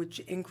inhibitor, which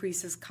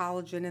increases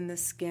collagen in the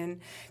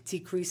skin,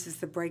 decreases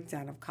the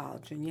breakdown of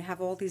collagen. You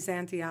have all these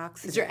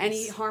antioxidants. Is there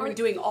any harm in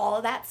doing all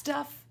of that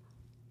stuff?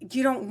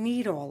 You don't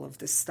need all of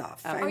this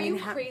stuff. Oh. I Are mean,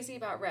 you crazy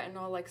about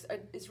retinol? Like,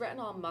 is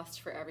retinol a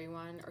must for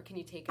everyone, or can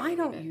you take it? I or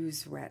don't leave it?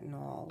 use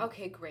retinol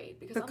Okay, great.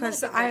 Because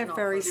because I'm not a big I have retinol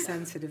very person.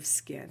 sensitive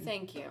skin.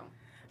 Thank you.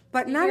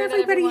 But You not hear that,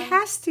 everybody everyone?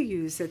 has to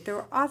use it. There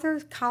are other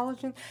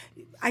collagen.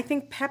 I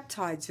think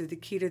peptides are the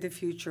key to the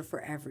future for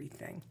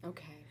everything.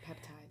 Okay,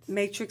 peptides.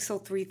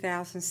 Matrixyl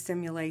 3000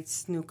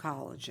 stimulates new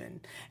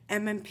collagen.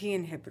 MMP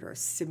inhibitor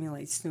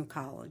stimulates new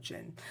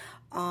collagen.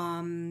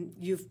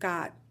 You've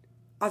got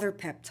other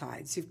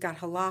peptides. You've got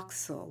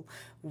haloxyl,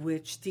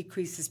 which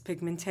decreases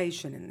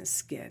pigmentation in the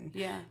skin.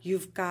 Yeah.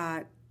 You've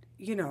got,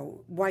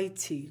 white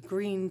tea,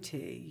 green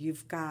tea.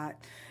 You've got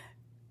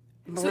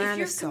So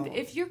melanosol.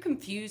 if you're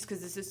confused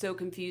because this is so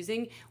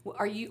confusing,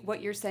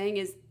 what you're saying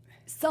is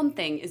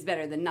something is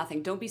better than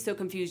nothing. Don't be so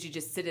confused. You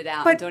just sit it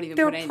out and don't even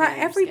put anything on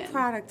your every skin.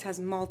 product has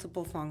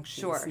multiple functions.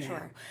 Sure, now.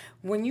 sure.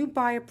 When you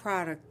buy a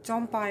product,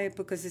 don't buy it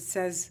because it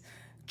says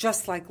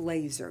just like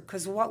laser.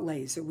 Because what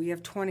laser? We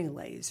have 20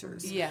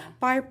 lasers. Yeah.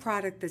 Buy a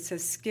product that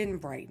says skin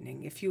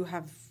brightening if you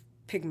have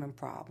pigment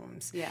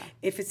problems. Yeah.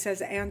 If it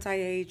says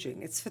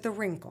anti-aging, it's for the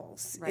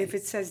wrinkles. Right. If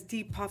it says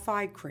deep puff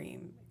eye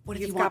cream, What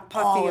if you've you got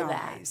want all puffy of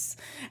that? eyes.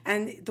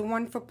 And the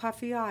one for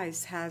puffy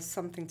eyes has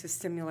something to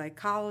stimulate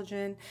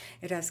collagen.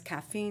 It has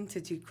caffeine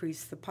to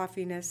decrease the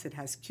puffiness. It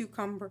has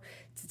cucumber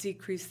to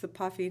decrease the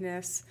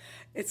puffiness.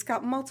 It's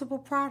got multiple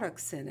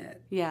products in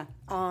it. Yeah.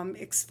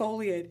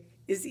 Exfoliate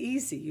is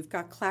easy. You've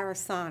got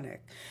Clarisonic.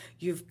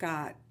 You've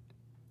got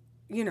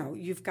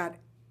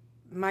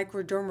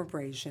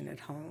microdermabrasion at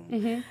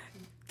home.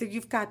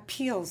 You've got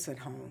peels at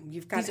home.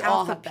 You've got These all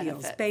alpha have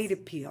peels, benefits. beta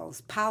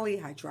peels,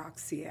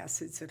 polyhydroxy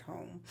acids at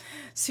home.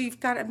 So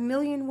you've got a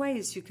million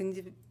ways you can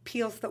do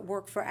peels that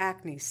work for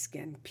acne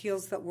skin,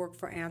 peels that work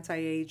for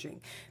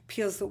anti-aging,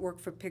 peels that work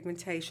for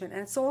pigmentation,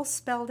 and it's all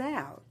spelled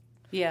out.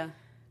 Yeah.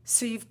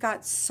 So you've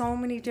got so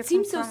many It different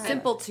seems so products.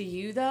 simple to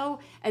you, though,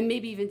 and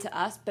maybe even to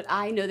us, but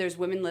I know there's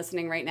women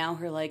listening right now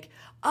who are like,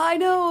 I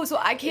know, so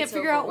I can't It's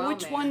figure out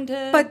which overwhelming. one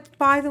to... But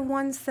buy the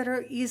ones that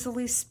are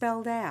easily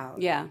spelled out.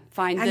 yeah,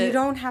 find And the... you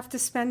don't have to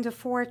spend a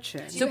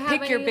fortune. So Do you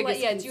pick have your any,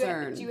 biggest like,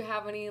 concern. Do you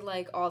have any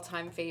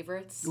all-time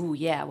favorites? Ooh,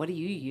 yeah, what do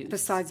you use?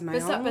 Besides my own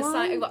Besides,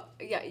 line? well,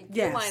 yeah, your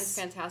Yes. line's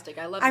fantastic.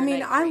 I love. I your mean,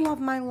 night I cream. love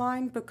my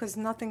line because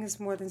nothing is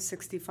more than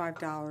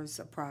 $65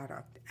 a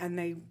product, and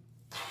they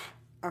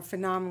are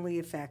phenomenally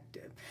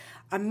effective.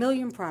 1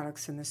 million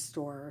products in the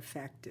store are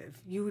effective.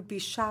 You would be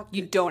shocked.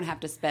 You don't have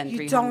to spend $300.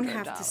 You don't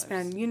have to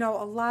spend. A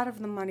lot of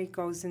the money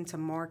goes into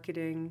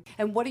marketing.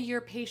 And what are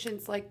your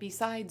patients like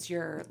besides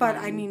your But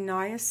line? I mean,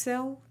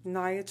 Niasil,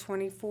 Nia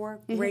 24,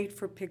 great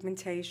for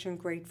pigmentation,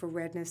 great for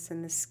redness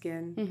in the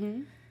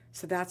skin.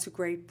 So that's a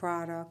great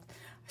product.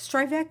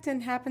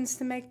 Strivectin happens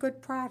to make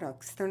good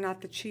products. They're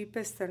not the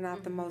cheapest. They're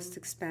not the most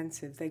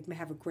expensive. They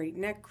have a great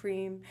neck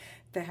cream.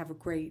 They have a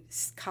great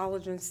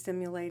collagen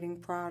stimulating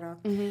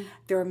product.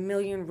 There are 1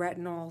 million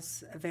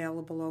retinols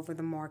available over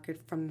the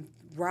market, from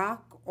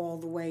Rock all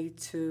the way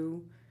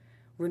to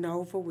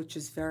Renova, which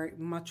is very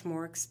much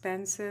more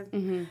expensive.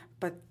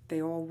 But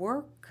they all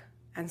work,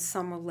 and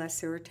some are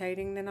less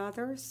irritating than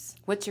others.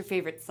 What's your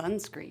favorite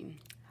sunscreen?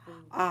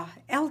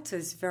 Elta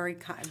is very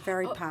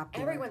popular.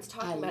 Everyone's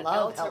talking I about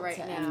love Elta right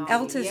Elta. now.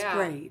 Elta's Yeah.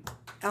 great.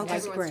 Elta's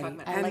Everyone's great.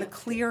 talking about And Elta. the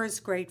clear is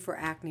great for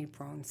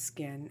acne-prone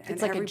skin. And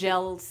It's like a everybody-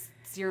 gel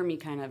serum-y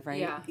kind of, right?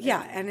 Yeah.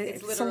 Yeah, and It's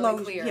it's a literally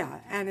low, clear. Yeah,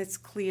 and it's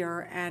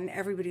clear, and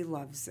everybody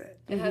loves it.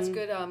 It has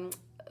good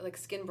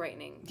skin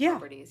brightening Yeah,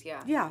 properties.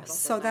 Yeah. yeah. It also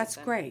So that's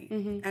niacin. great,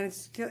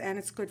 and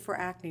it's good for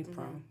acne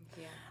prone.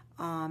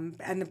 Yeah.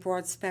 And the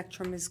broad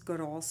spectrum is good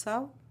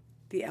also,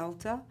 the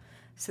Elta.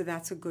 So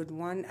that's a good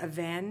one.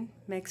 Aven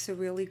makes a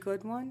really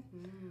good one.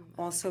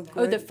 Also good.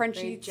 Oh, the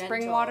Frenchy Very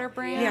spring gentle. water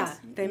brand? Yeah,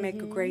 they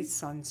make a great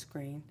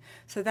sunscreen.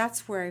 So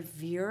that's where I've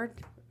veered.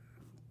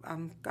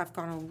 I've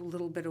gone a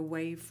little bit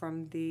away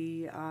from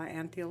the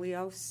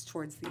Anthelios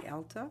towards the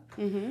Elta.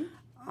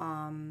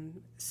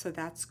 So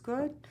that's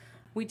good.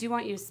 We do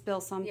want you to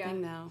spill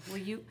something, Yeah. though.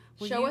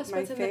 Will Show you, us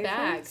what's in the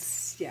bag.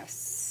 Favorites?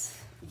 Yes.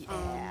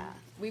 Yeah.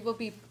 We will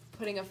be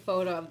putting a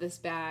photo of this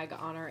bag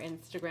on our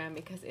Instagram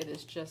because it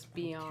is just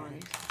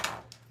beyond.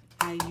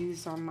 I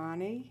use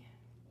Armani.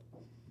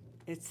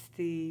 It's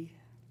the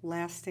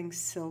Lasting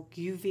Silk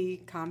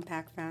UV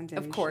Compact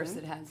Foundation. Of course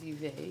it has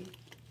UV.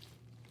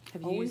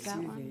 Have you Always used that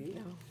UV.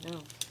 one? No.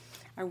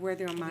 I wear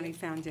the Armani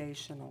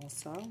foundation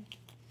also.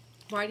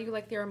 Why do you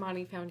like the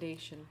Armani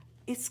foundation?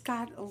 It's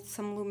got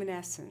some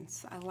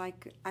luminescence.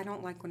 I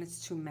don't like when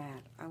it's too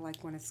matte. I like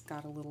when it's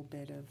got a little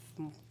bit of,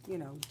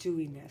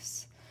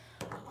 dewiness.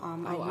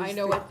 I use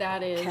know the what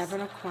that is.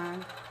 Kevin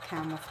Aucoin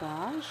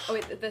Camouflage. Oh,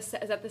 wait, is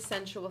that the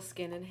sensual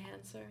skin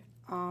enhancer?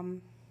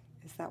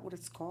 Is that what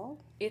it's called?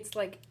 It's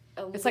like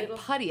It's like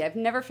putty. I've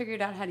never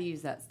figured out how to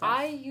use that stuff.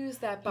 I use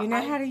that, but You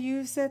know how to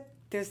use it?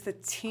 There's the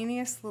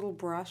teeniest little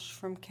brush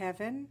from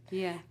Kevin.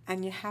 Yeah.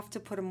 And you have to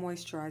put a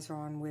moisturizer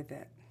on with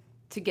it.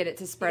 To get it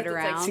to spread It's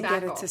like around. To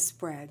get it Spackle. to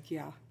spread,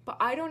 yeah. But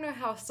I don't know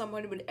how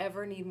someone would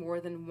ever need more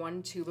than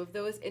one tube of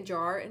those in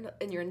jar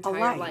in your A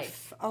entire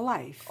life. A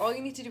life. All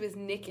you need to do is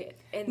nick it,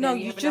 and No, then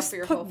you you have just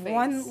enough for your put whole face.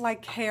 one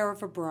like hair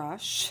of a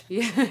brush,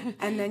 Yeah.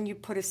 and then you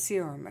put a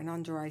serum, an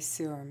under eye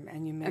serum,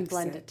 and you mix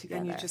blend it and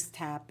together. you just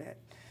tap it.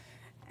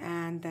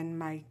 And then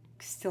my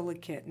Stila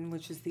Kitten,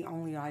 which is the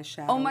only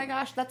eyeshadow. Oh my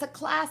gosh, that's a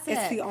classic.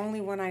 It's the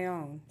only one I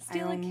own.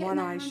 Steal I a own Kitten, one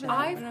I remember eyeshadow. that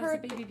I've when I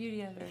heard- was a baby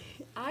beauty editor.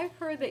 I've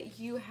heard that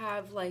you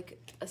have like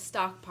a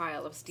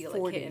stockpile of Stila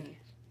 40. Kitten.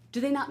 Do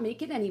they not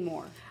make it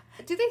anymore?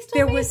 Do they still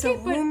There make was a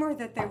it? But- rumor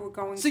that they were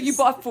going So to... you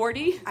bought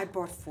 40? I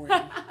bought 40.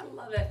 I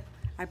love it.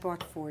 I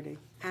bought 40.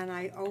 And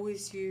I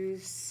always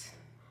use...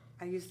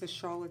 I use the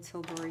Charlotte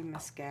Tilbury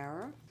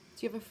mascara.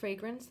 Do you have a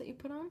fragrance that you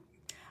put on?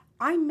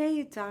 I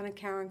made Donna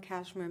Karan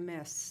Cashmere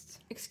Mist.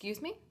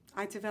 Excuse me?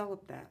 I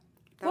developed that.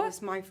 That What?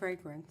 was my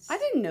fragrance. I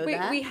didn't know Wait,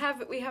 that. we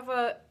have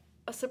a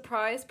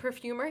surprise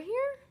perfumer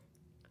here?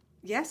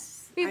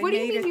 Yes. Wait, I what do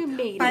you made mean it, you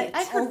made but- it?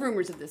 I've heard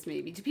rumors of this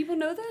maybe. Do people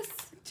know this?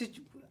 Did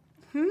you-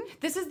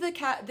 This is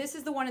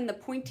the one in the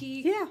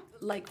pointy Yeah.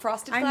 like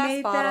frosted I glass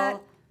made bottle.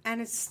 that,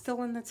 and it's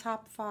still in the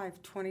top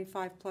 5,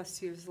 25 plus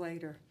years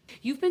later.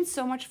 You've been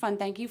so much fun.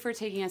 Thank you for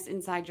taking us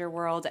inside your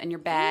world and your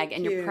bag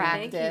and your you.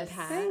 practice.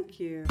 Thank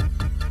you, Pat.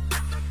 Thank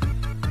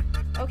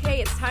you.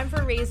 Okay, it's time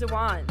for Raise a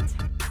Wand,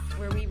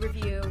 where we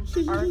review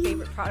our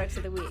favorite products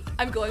of the week.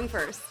 I'm going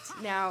first.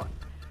 Now,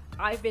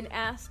 I've been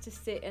asked to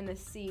sit in a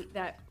seat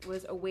that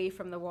was away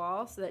from the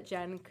wall so that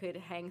Jen could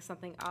hang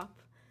something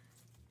up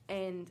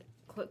and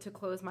to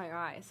close my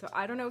eyes. So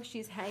I don't know if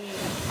she's hanging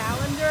a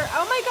calendar.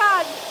 Oh my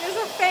God, there's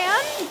a fan?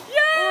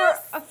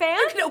 Yes! Or a fan?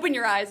 You can open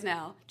your eyes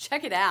now.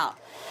 Check it out.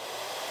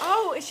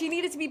 Oh, she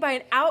needed to be by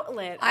an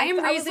outlet. I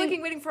was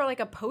waiting for like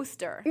a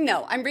poster.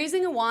 No, I'm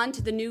raising a wand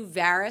to the new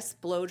Varis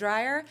blow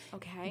dryer.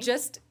 Okay.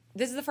 This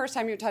is the first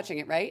time you're touching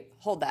it, right?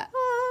 Hold that.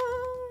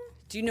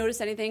 Do you notice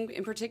anything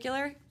in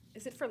particular?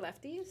 Is it for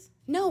lefties?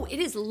 No,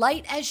 it is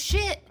light as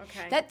shit.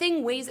 Okay. That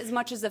thing weighs as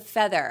much as a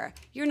feather.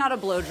 You're not a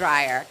blow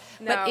dryer.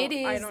 No, but it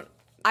is. I don't-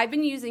 I've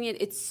been using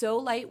it. It's so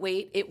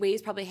lightweight. It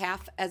weighs probably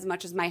half as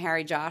much as my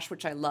Harry Josh,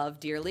 which I love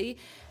dearly.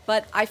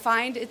 But I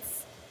find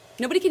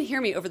nobody can hear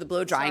me over the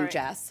blow drying, Sorry.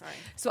 Jess. Sorry.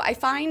 So I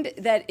find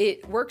that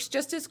it works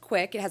just as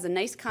quick. It has a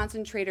nice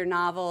concentrator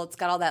nozzle. It's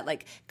got all that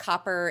like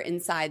copper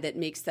inside that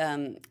makes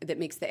the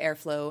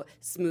airflow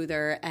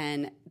smoother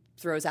and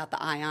throws out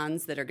the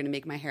ions that are going to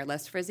make my hair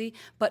less frizzy.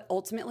 But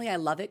ultimately, I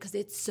love it because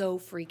it's so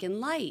freaking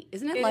light.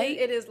 Isn't it light?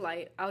 It is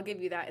light. I'll give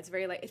you that. It's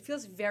very light. It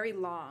feels very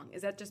long.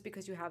 Is that just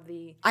because you have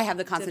the... I have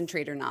the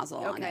concentrator nozzle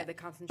on Okay, it. the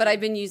concentrator. But I've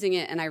been using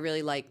it, and I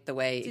really like the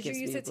way it Did gives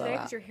you use me it the today?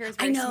 blowout. 'Cause your hair is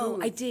I very know,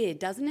 smooth. I did,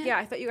 doesn't it? Yeah,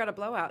 I thought you got a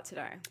blowout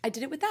today. I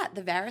did it with that,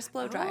 the Varis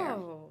blow dryer.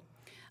 Oh.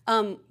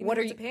 What You are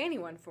don't you? have to pay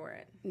anyone for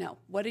it. No,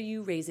 what are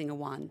you raising a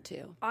wand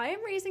to? I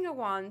am raising a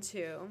wand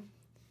to.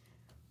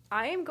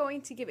 I am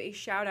going to give a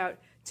shout out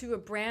to a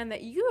brand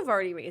that you have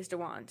already raised a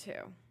wand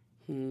to.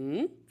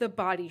 The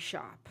Body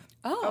Shop.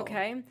 Oh.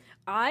 Okay.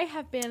 I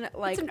have been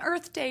like... It's an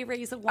Earth Day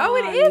raise a wand. Oh,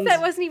 it is.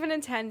 That wasn't even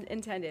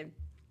intended.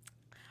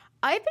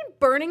 I've been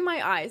burning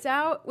my eyes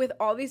out with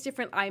all these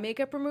different eye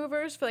makeup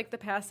removers for like the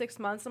past 6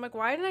 months. I'm like,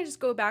 why didn't I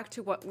just go back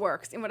to what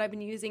works and what I've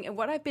been using and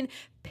what I've been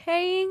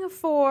paying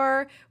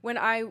for when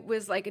I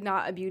was like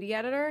not a beauty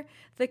editor?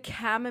 The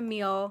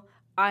chamomile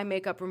eye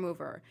makeup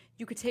remover.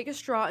 You could take a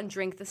straw and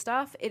drink the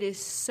stuff. It is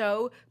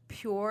so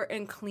pure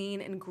and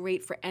clean and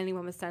great for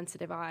anyone with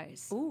sensitive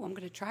eyes. Ooh, I'm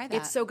going to try that.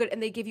 It's so good.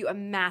 And they give you a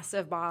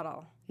massive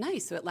bottle.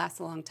 nice, so it lasts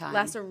a long time.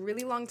 Lasts a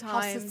really long time.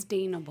 How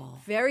sustainable.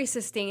 Very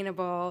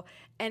sustainable,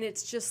 and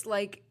it's just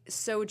like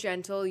so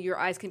gentle. Your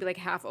eyes can be like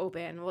half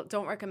open. Well,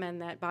 don't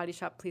recommend that. Body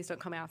Shop, please don't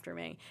come after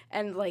me.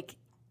 And like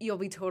you'll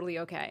be totally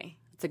okay.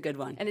 It's a good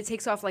one. And it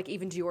takes off like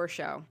even Dior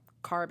show.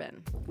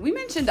 Carbon. We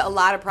mentioned a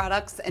lot of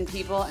products and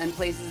people and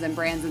places and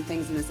brands and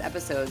things in this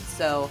episode,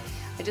 so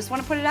I just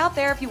want to put it out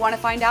there. If you want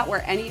to find out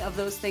where any of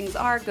those things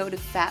are, go to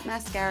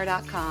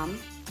fatmascara.com.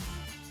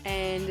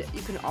 And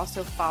you can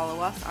also follow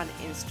us on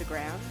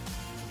Instagram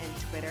and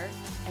Twitter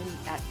and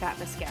at Fat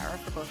Mascara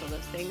for both of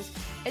those things.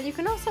 And you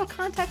can also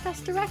contact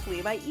us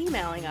directly by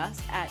emailing us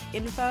at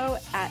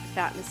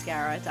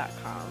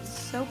info@fatmascara.com.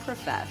 So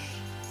profesh.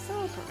 So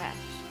profesh.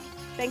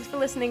 Thanks for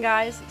listening,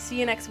 guys. See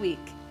you next week.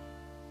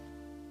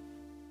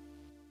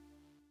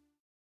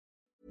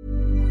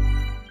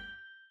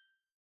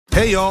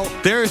 Hey y'all,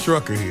 Darius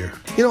Rucker here.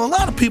 You know, a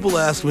lot of people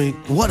ask me,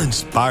 what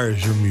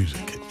inspires your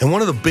music? And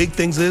one of the big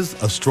things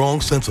is a strong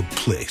sense of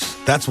place.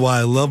 That's why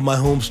I love my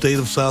home state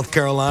of South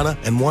Carolina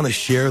and want to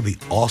share the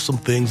awesome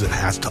things it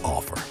has to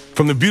offer.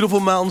 From the beautiful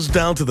mountains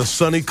down to the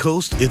sunny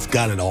coast, it's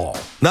got it all.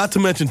 Not to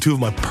mention two of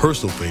my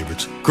personal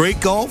favorites, great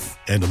golf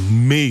and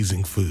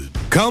amazing food.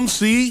 Come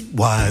see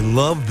why I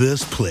love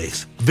this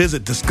place.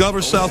 Visit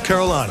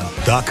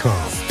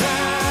discoversouthcarolina.com.